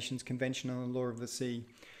United Nations Convention on the Law of the Sea.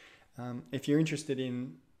 If you're interested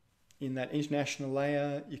in that international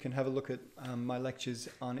layer, you can have a look at my lectures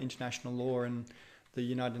on international law and the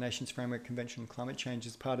United Nations Framework Convention on Climate Change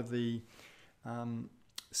as part of the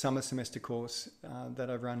summer semester course that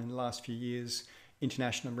I've run in the last few years,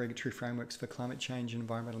 International Regulatory Frameworks for Climate Change and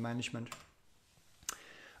Environmental Management.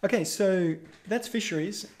 Okay, so that's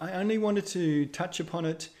fisheries. I only wanted to touch upon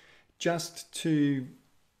it just to,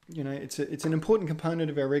 it's an important component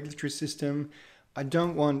of our regulatory system. I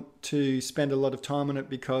don't want to spend a lot of time on it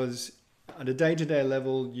because at a day-to-day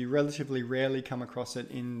level, you relatively rarely come across it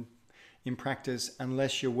in practice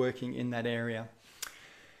unless you're working in that area.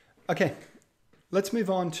 Okay, let's move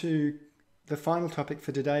on to the final topic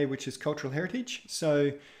for today, which is cultural heritage.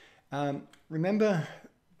 So remember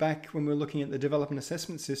back when we were looking at the development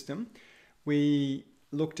assessment system, we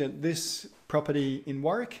looked at this property in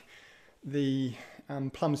Warwick, the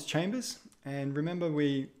Plums Chambers, and remember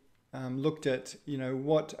we looked at,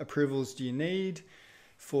 what approvals do you need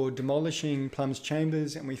for demolishing Plums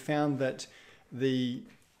Chambers, and we found that the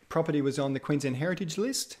property was on the Queensland Heritage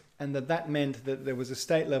List, and that meant that there was a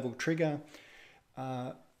state level trigger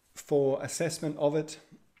for assessment of it,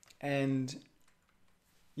 and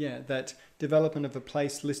that development of a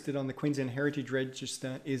place listed on the Queensland Heritage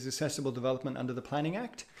Register is accessible development under the Planning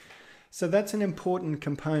Act. So that's an important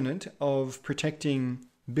component of protecting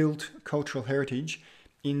built cultural heritage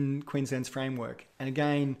in Queensland's framework. And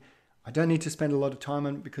again, I don't need to spend a lot of time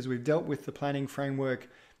on it because we've dealt with the planning framework.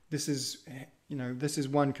 This is, this is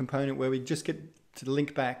one component where we just get to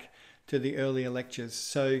link back to the earlier lectures.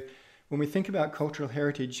 So when we think about cultural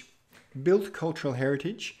heritage, built cultural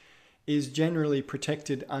heritage is generally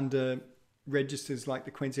protected under registers like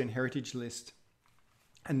the Queensland Heritage List.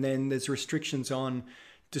 And then there's restrictions on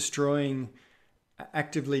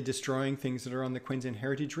actively destroying things that are on the Queensland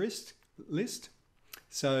Heritage list.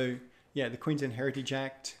 So yeah, the Queensland Heritage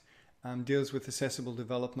Act deals with accessible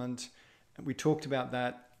development. We talked about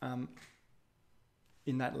that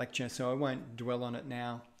in that lecture, so I won't dwell on it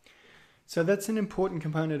now. So that's an important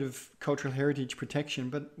component of cultural heritage protection,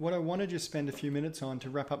 but what I want to just spend a few minutes on to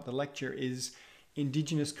wrap up the lecture is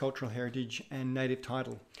Indigenous cultural heritage and native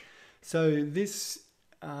title. So this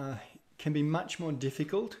can be much more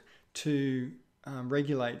difficult to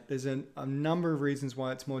regulate. There's a number of reasons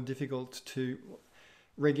why it's more difficult to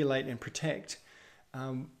regulate and protect.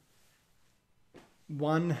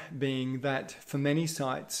 One being that for many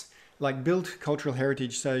sites, like built cultural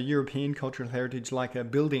heritage, so European cultural heritage like a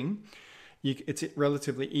building, it's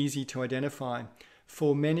relatively easy to identify.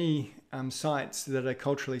 For many sites that are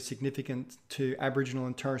culturally significant to Aboriginal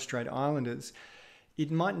and Torres Strait Islanders, it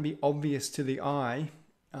mightn't be obvious to the eye,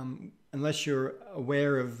 unless you're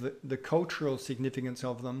aware of the cultural significance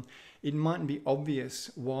of them, it mightn't be obvious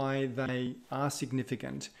why they are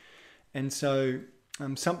significant. And so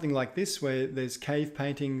something like this, where there's cave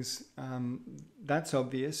paintings, that's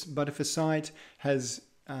obvious. But if a site has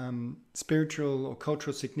spiritual or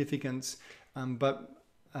cultural significance, but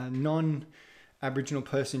a non-Aboriginal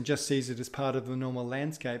person just sees it as part of the normal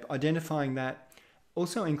landscape, identifying that,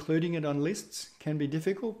 also including it on lists, can be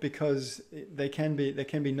difficult because there can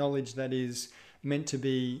be knowledge that is meant to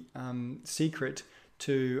be secret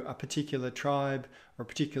to a particular tribe or a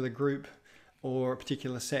particular group or a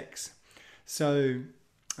particular sex. So,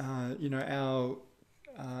 our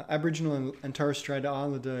Aboriginal and Torres Strait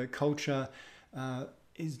Islander culture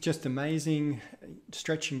is just amazing,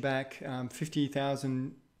 stretching back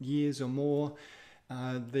 50,000 years or more.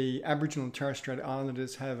 The Aboriginal and Torres Strait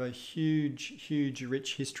Islanders have a huge,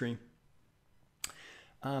 rich history.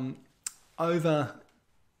 Over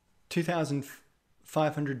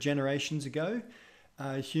 2,500 generations ago,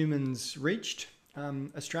 humans reached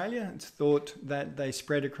Australia. It's thought that they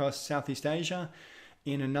spread across Southeast Asia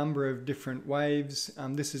in a number of different waves.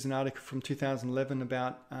 This is an article from 2011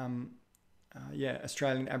 about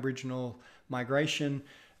Australian Aboriginal migration,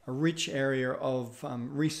 a rich area of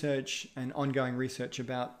research and ongoing research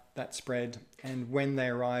about that spread and when they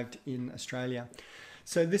arrived in Australia.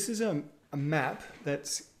 So this is a map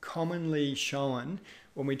that's commonly shown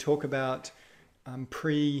when we talk about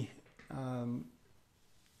pre-invasion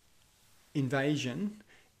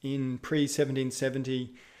in pre-1770,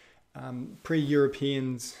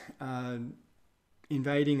 pre-Europeans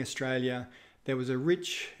invading Australia. There was a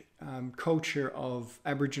rich culture of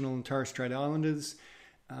Aboriginal and Torres Strait Islanders.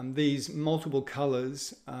 These multiple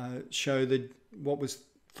colours show what was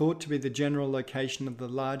thought to be the general location of the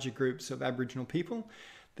larger groups of Aboriginal people.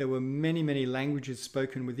 There were many languages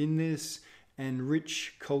spoken within this and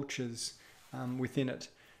rich cultures within it.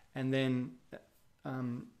 And then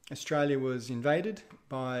Australia was invaded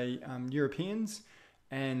by Europeans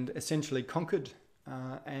and essentially conquered,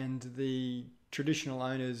 and the traditional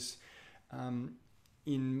owners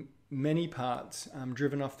in many parts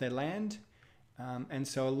driven off their land. And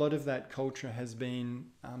so a lot of that culture has been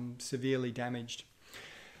severely damaged.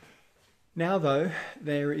 Now, though,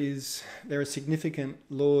 there are significant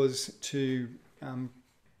laws to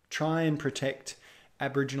try and protect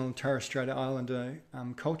Aboriginal and Torres Strait Islander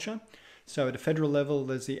culture. So at a federal level,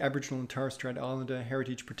 there's the Aboriginal and Torres Strait Islander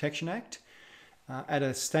Heritage Protection Act. At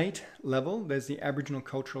a state level, there's the Aboriginal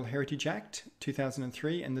Cultural Heritage Act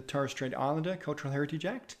 2003 and the Torres Strait Islander Cultural Heritage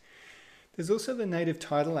Act. There's also the Native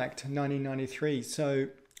Title Act 1993. So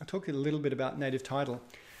I'll talk a little bit about native title.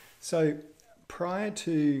 So prior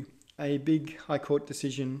to a big High Court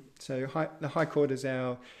decision, so the High Court is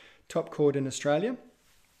our top court in Australia,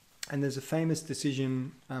 and there's a famous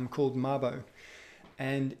decision called Mabo,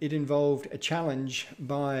 and it involved a challenge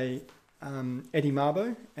by Eddie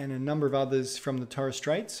Mabo and a number of others from the Torres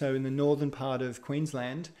Strait, so in the northern part of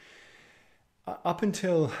Queensland. Up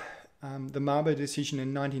until the Mabo decision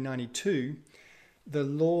in 1992, the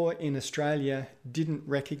law in Australia didn't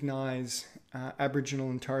recognise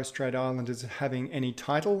Aboriginal and Torres Strait Islanders having any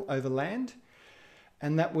title over land,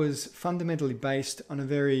 and that was fundamentally based on a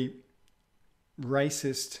very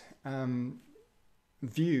racist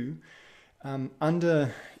view.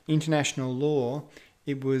 Under international law,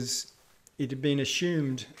 it had been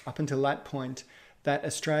assumed up until that point that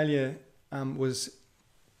Australia was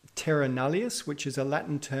terra nullius, which is a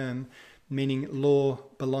Latin term meaning law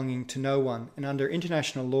belonging to no one. And under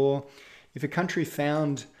international law, if a country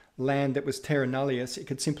found land that was terra nullius, it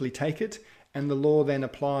could simply take it, and the law then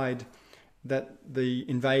applied that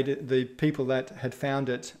the people that had found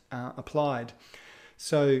it applied.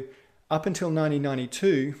 So up until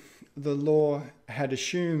 1992, the law had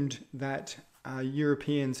assumed that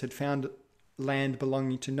Europeans had found land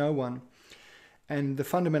belonging to no one. And the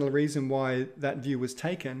fundamental reason why that view was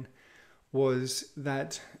taken was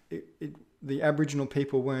that the Aboriginal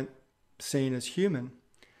people weren't seen as human.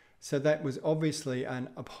 So that was obviously an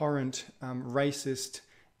abhorrent, racist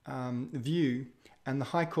view. And the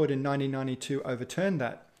High Court in 1992 overturned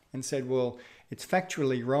that and said, well, it's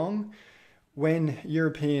factually wrong. When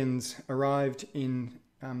Europeans arrived in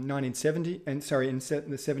 1970, and sorry, in the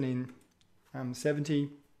 1770,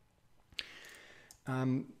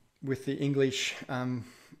 with the English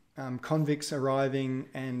convicts arriving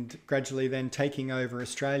and gradually then taking over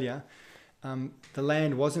Australia, the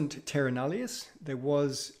land wasn't terra nullius. There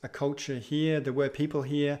was a culture here, there were people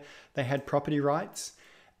here, they had property rights,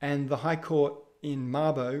 and the High Court in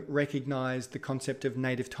Mabo recognised the concept of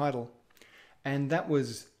native title. And that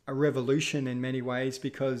was a revolution in many ways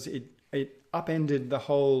because it upended the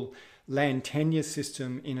whole land tenure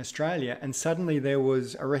system in Australia, and suddenly there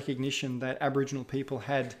was a recognition that Aboriginal people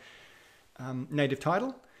had native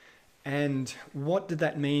title. And what did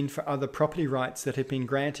that mean for other property rights that had been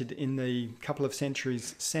granted in the couple of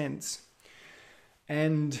centuries since?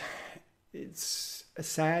 And it's a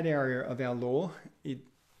sad area of our law.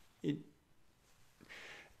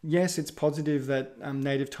 Yes, it's positive that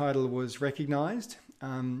native title was recognised.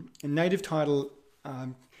 And native title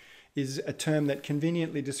is a term that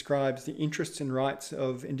conveniently describes the interests and rights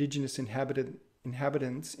of Indigenous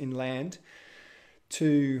inhabitants in land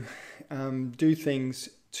to do things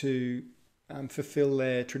to fulfill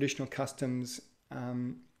their traditional customs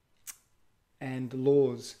and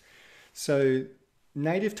laws. So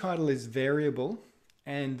native title is variable,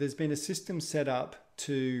 and there's been a system set up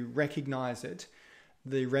to recognise it,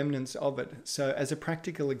 the remnants of it. So as a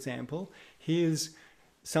practical example, here's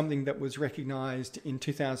something that was recognised in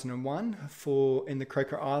 2001 in the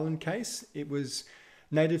Croker Island case.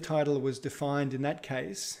 Native title was defined in that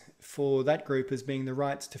case for that group as being the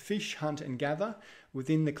rights to fish, hunt and gather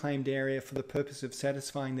within the claimed area for the purpose of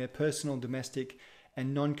satisfying their personal, domestic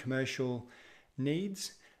and non-commercial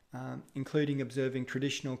needs, including observing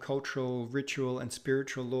traditional, cultural, ritual and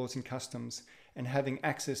spiritual laws and customs, and having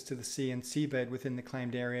access to the sea and seabed within the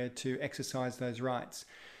claimed area to exercise those rights.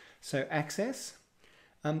 So access.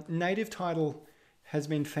 Native title has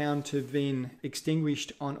been found to have been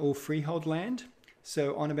extinguished on all freehold land.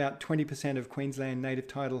 So on about 20% of Queensland, native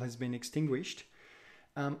title has been extinguished.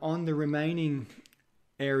 On the remaining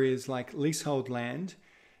areas like leasehold land,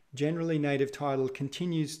 generally native title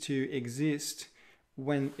continues to exist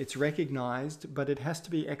when it's recognised, but it has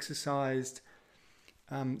to be exercised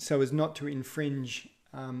so as not to infringe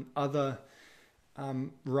other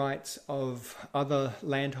rights of other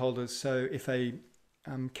landholders. So if a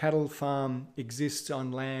cattle farm exists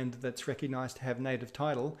on land that's recognised to have native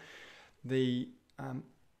title, the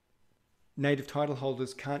native title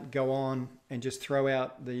holders can't go on and just throw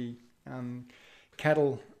out the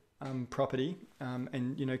cattle property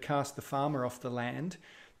and cast the farmer off the land.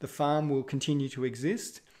 The farm will continue to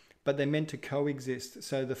exist, but they're meant to coexist.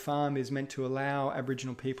 So the farm is meant to allow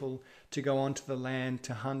Aboriginal people to go onto the land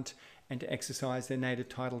to hunt and to exercise their native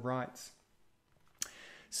title rights.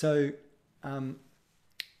 So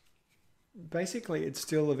basically it's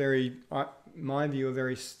still my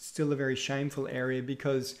view, still a very shameful area,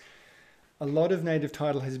 because a lot of native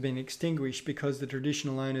title has been extinguished because the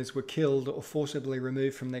traditional owners were killed or forcibly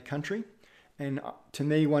removed from their country. And to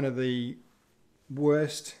me, one of the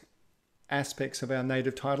worst aspects of our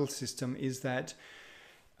native title system is that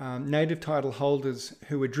native title holders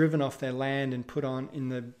who were driven off their land and put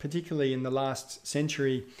on, particularly in the last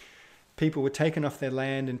century, people were taken off their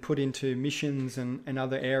land and put into missions and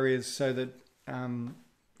other areas so that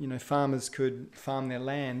farmers could farm their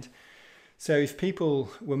land. So if people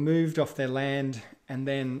were moved off their land and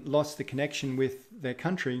then lost the connection with their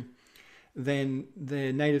country, then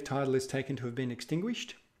their native title is taken to have been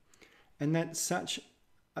extinguished. And that's such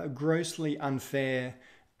a grossly unfair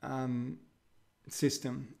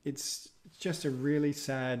system. It's just a really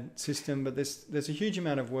sad system, but there's a huge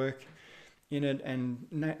amount of work in it, and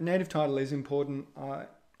native title is important. I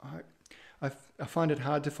find it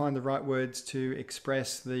hard to find the right words to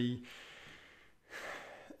express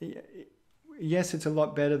yes, it's a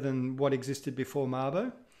lot better than what existed before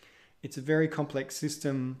Mabo. It's a very complex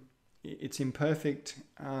system. It's imperfect.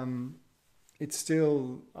 It's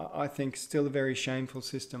still, I think, still a very shameful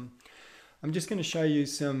system. I'm just going to show you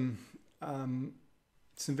some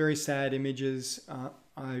very sad images.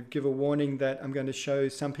 I give a warning that I'm going to show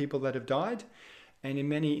some people that have died, and in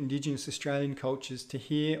many Indigenous Australian cultures, to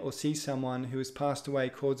hear or see someone who has passed away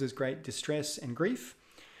causes great distress and grief.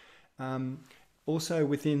 Also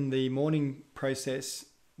within the mourning process,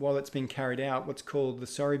 while it's being carried out, what's called the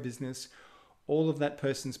sorry business, all of that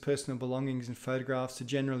person's personal belongings and photographs are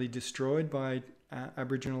generally destroyed by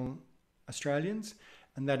Aboriginal Australians,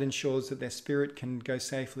 and that ensures that their spirit can go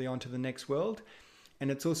safely onto the next world.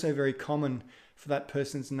 And it's also very common for that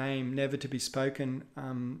person's name never to be spoken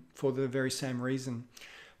for the very same reason.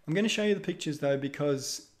 I'm going to show you the pictures though,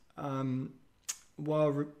 because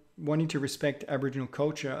while wanting to respect Aboriginal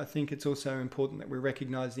culture, I think it's also important that we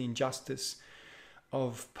recognise the injustice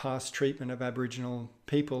of past treatment of Aboriginal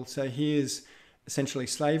people. So here's essentially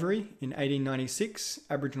slavery in 1896,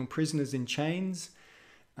 Aboriginal prisoners in chains.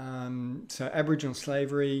 So Aboriginal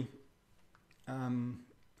slavery,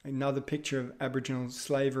 another picture of Aboriginal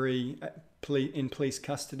slavery in police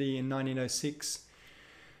custody in 1906.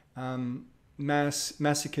 Mass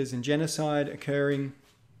massacres and genocide occurring.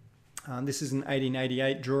 This is an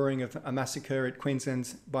 1888 drawing of a massacre at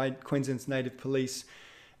by Queensland's native police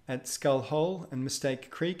at Skull Hole and Mistake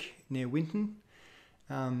Creek near Winton.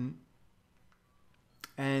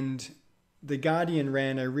 And The Guardian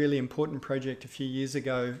ran a really important project a few years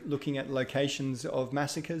ago looking at locations of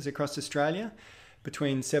massacres across Australia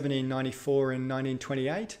between 1794 and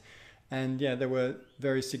 1928. And yeah, there were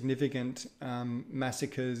very significant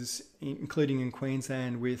massacres, including in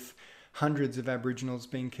Queensland, with hundreds of Aboriginals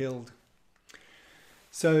being killed.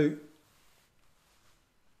 So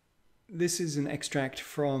this is an extract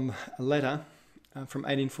from a letter from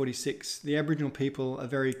 1846. The Aboriginal people are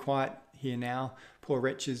very quiet here now, poor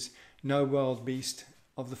wretches. No wild beast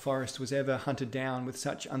of the forest was ever hunted down with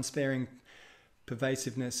such unsparing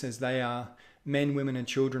pervasiveness as they are. Men, women and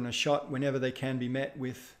children are shot whenever they can be met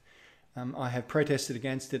with. I have protested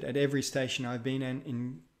against it at every station I've been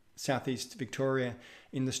in southeast Victoria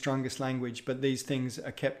in the strongest language, but these things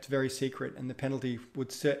are kept very secret and the penalty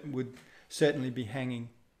would certainly be hanging.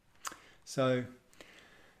 So,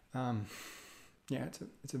 yeah,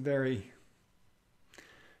 it's a very,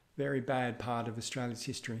 very bad part of Australia's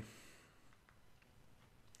history.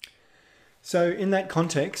 So in that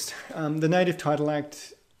context, the Native Title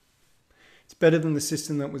Act, it's better than the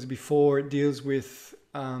system that was before. It deals with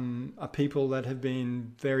a people that have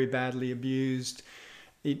been very badly abused.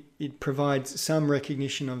 It provides some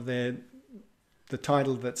recognition of the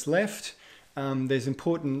title that's left. There's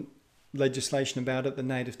important legislation about it, the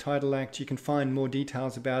Native Title Act. You can find more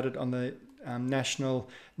details about it on the National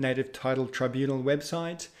Native Title Tribunal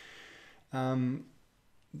website.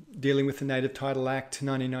 Dealing with the Native Title Act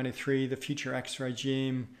 1993, the Future Acts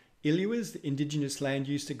Regime, ILUAs, the Indigenous Land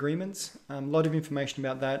Use Agreements. A lot of information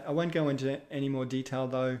about that. I won't go into any more detail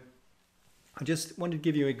though. I just wanted to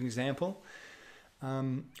give you an example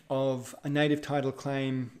of a native title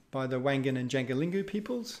claim by the Wangan and Jangalingu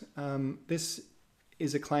peoples. This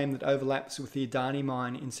is a claim that overlaps with the Adani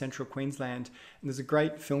mine in central Queensland. And there's a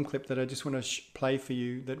great film clip that I just want to play for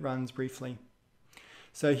you that runs briefly.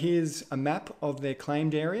 So here's a map of their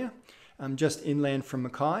claimed area, just inland from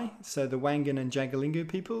Mackay, so the Wangan and Jangalingu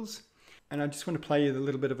peoples. And I just want to play you a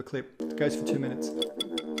little bit of a clip. It goes for 2 minutes.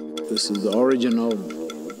 This is the origin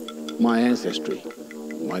of my ancestry,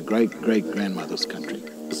 my great-great-grandmother's country.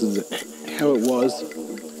 This is how it was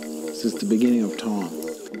since the beginning of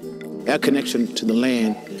time. Our connection to the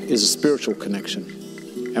land is a spiritual connection.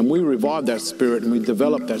 And we revive that spirit and we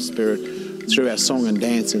develop that spirit through our song and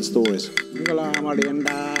dance and stories. We're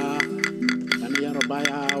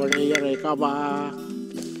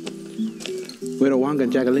the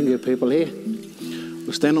Wangan Jangalingu people here.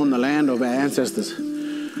 We stand on the land of our ancestors.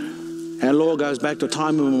 Our law goes back to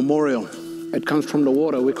time immemorial. It comes from the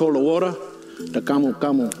water. We call the water the Kamu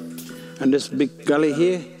Kamu. And this big gully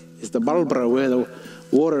here is the Balbra where the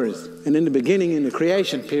water is. And in the beginning, in the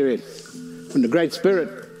creation period, when the Great Spirit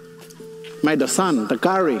made the sun, the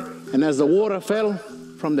Kari, and as the water fell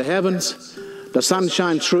from the heavens, the sun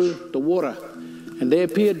shined through the water. And there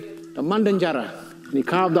appeared the Mandanjara. And he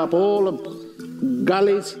carved up all the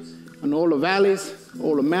gullies and all the valleys,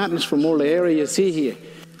 all the mountains from all the area you see here.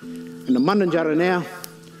 And the Mandanjara now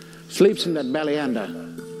sleeps in that Balianda.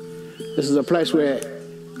 This is a place where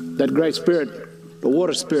that great spirit, the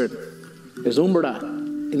water spirit, is Umbra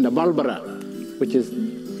in the Balbara, which is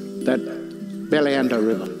that Balianda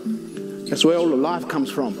river. That's where all the life comes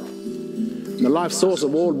from. The life source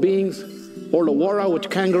of all beings, all the wara,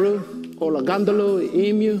 which kangaroo, all the gandaloo,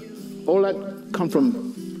 emu, all that come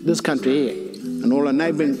from this country here. And all the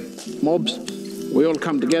neighbouring mobs, we all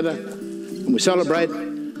come together We celebrate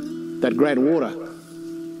that great water,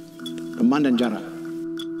 the Mandanjara.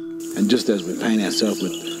 And just as we paint ourselves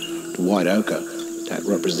with the white ochre, that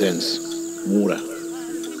represents water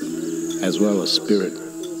as well as spirit.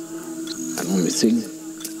 And when we sing,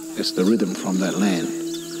 it's the rhythm from that land.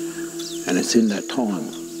 And it's in that time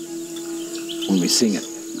when we sing it,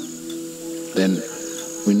 then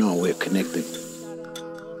we know we're connected.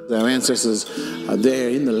 Our ancestors are there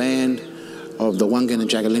in the land of the Wangan and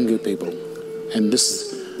Jagalingu people. And this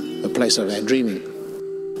is the place of our dreaming.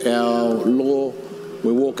 Our law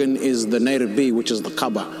we walk in is the native bee, which is the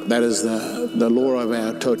kaba. That is the law of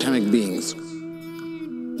our totemic beings.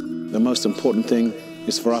 The most important thing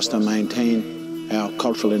is for us to maintain our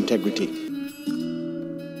cultural integrity.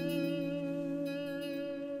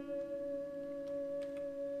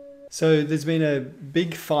 So there's been a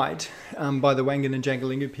big fight by the Wangan and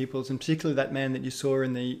Jagalingu peoples, and particularly that man that you saw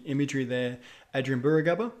in the imagery there, Adrian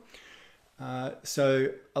Burragubba. So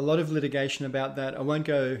a lot of litigation about that. I won't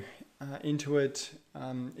go into it.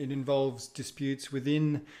 It involves disputes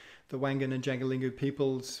within the Wangan and Jagalingu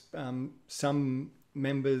peoples. Some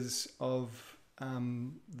members of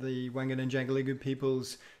the Wangan and Jagalingu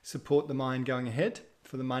peoples support the mine going ahead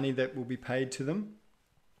for the money that will be paid to them.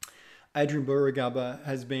 Adrian Burragubba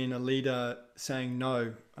has been a leader saying,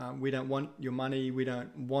 no, we don't want your money, we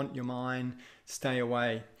don't want your mine, stay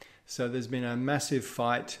away. So there's been a massive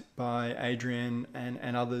fight by Adrian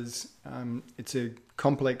and others. It's a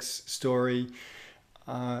complex story.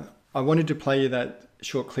 I wanted to play you that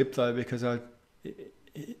short clip though, because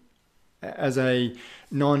as a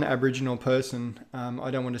non-Aboriginal person,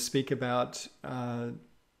 I don't want to speak about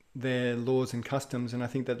their laws and customs, and I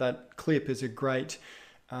think that clip is a great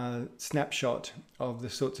snapshot of the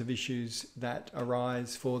sorts of issues that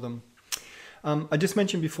arise for them. I just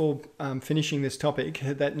mentioned before finishing this topic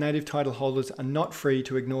that native title holders are not free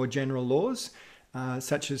to ignore general laws,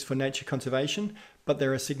 such as for nature conservation, but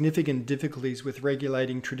there are significant difficulties with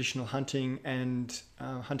regulating traditional hunting and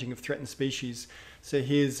hunting of threatened species. So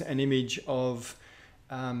here's an image of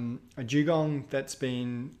a dugong that's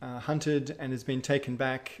been hunted and has been taken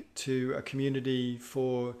back to a community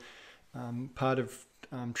for part of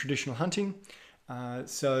traditional hunting.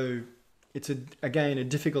 So it's again a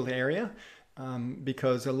difficult area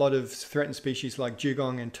because a lot of threatened species like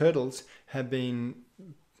dugong and turtles have been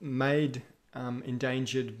made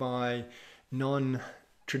endangered by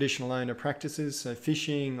non-traditional owner practices, so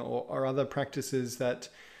fishing or other practices that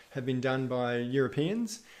have been done by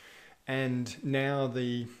Europeans. And now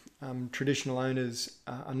the traditional owners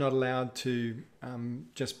are not allowed to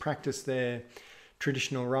just practice their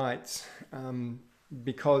traditional rights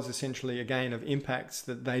because essentially, again, of impacts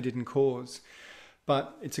that they didn't cause.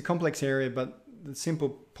 But it's a complex area, but the simple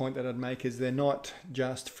point that I'd make is they're not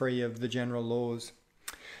just free of the general laws.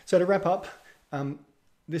 So to wrap up,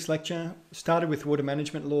 this lecture started with water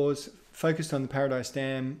management laws, focused on the Paradise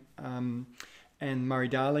Dam and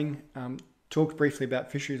Murray-Darling, talked briefly about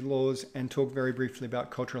fisheries laws, and talked very briefly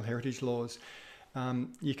about cultural heritage laws.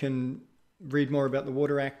 You can read more about the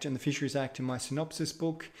Water Act and the Fisheries Act in my synopsis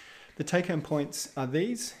book. The take-home points are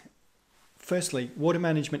these. Firstly, water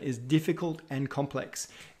management is difficult and complex.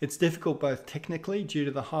 It's difficult both technically due to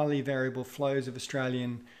the highly variable flows of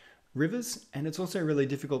Australian rivers, and it's also really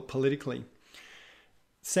difficult politically.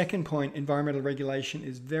 Second point, environmental regulation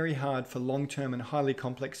is very hard for long-term and highly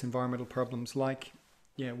complex environmental problems like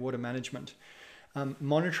water management.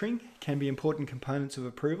 Monitoring can be important components of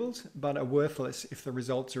approvals, but are worthless if the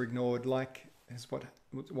results are ignored, like is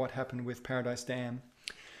what happened with Paradise Dam.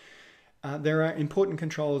 There are important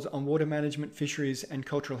controls on water management, fisheries and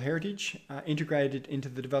cultural heritage integrated into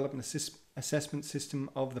the development assessment system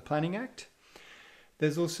of the Planning Act.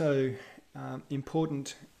 There's also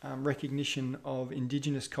important recognition of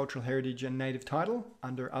Indigenous cultural heritage and native title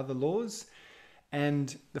under other laws.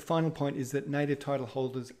 And the final point is that native title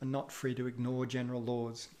holders are not free to ignore general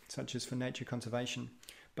laws, such as for nature conservation,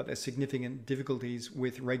 but there's significant difficulties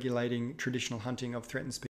with regulating traditional hunting of threatened species.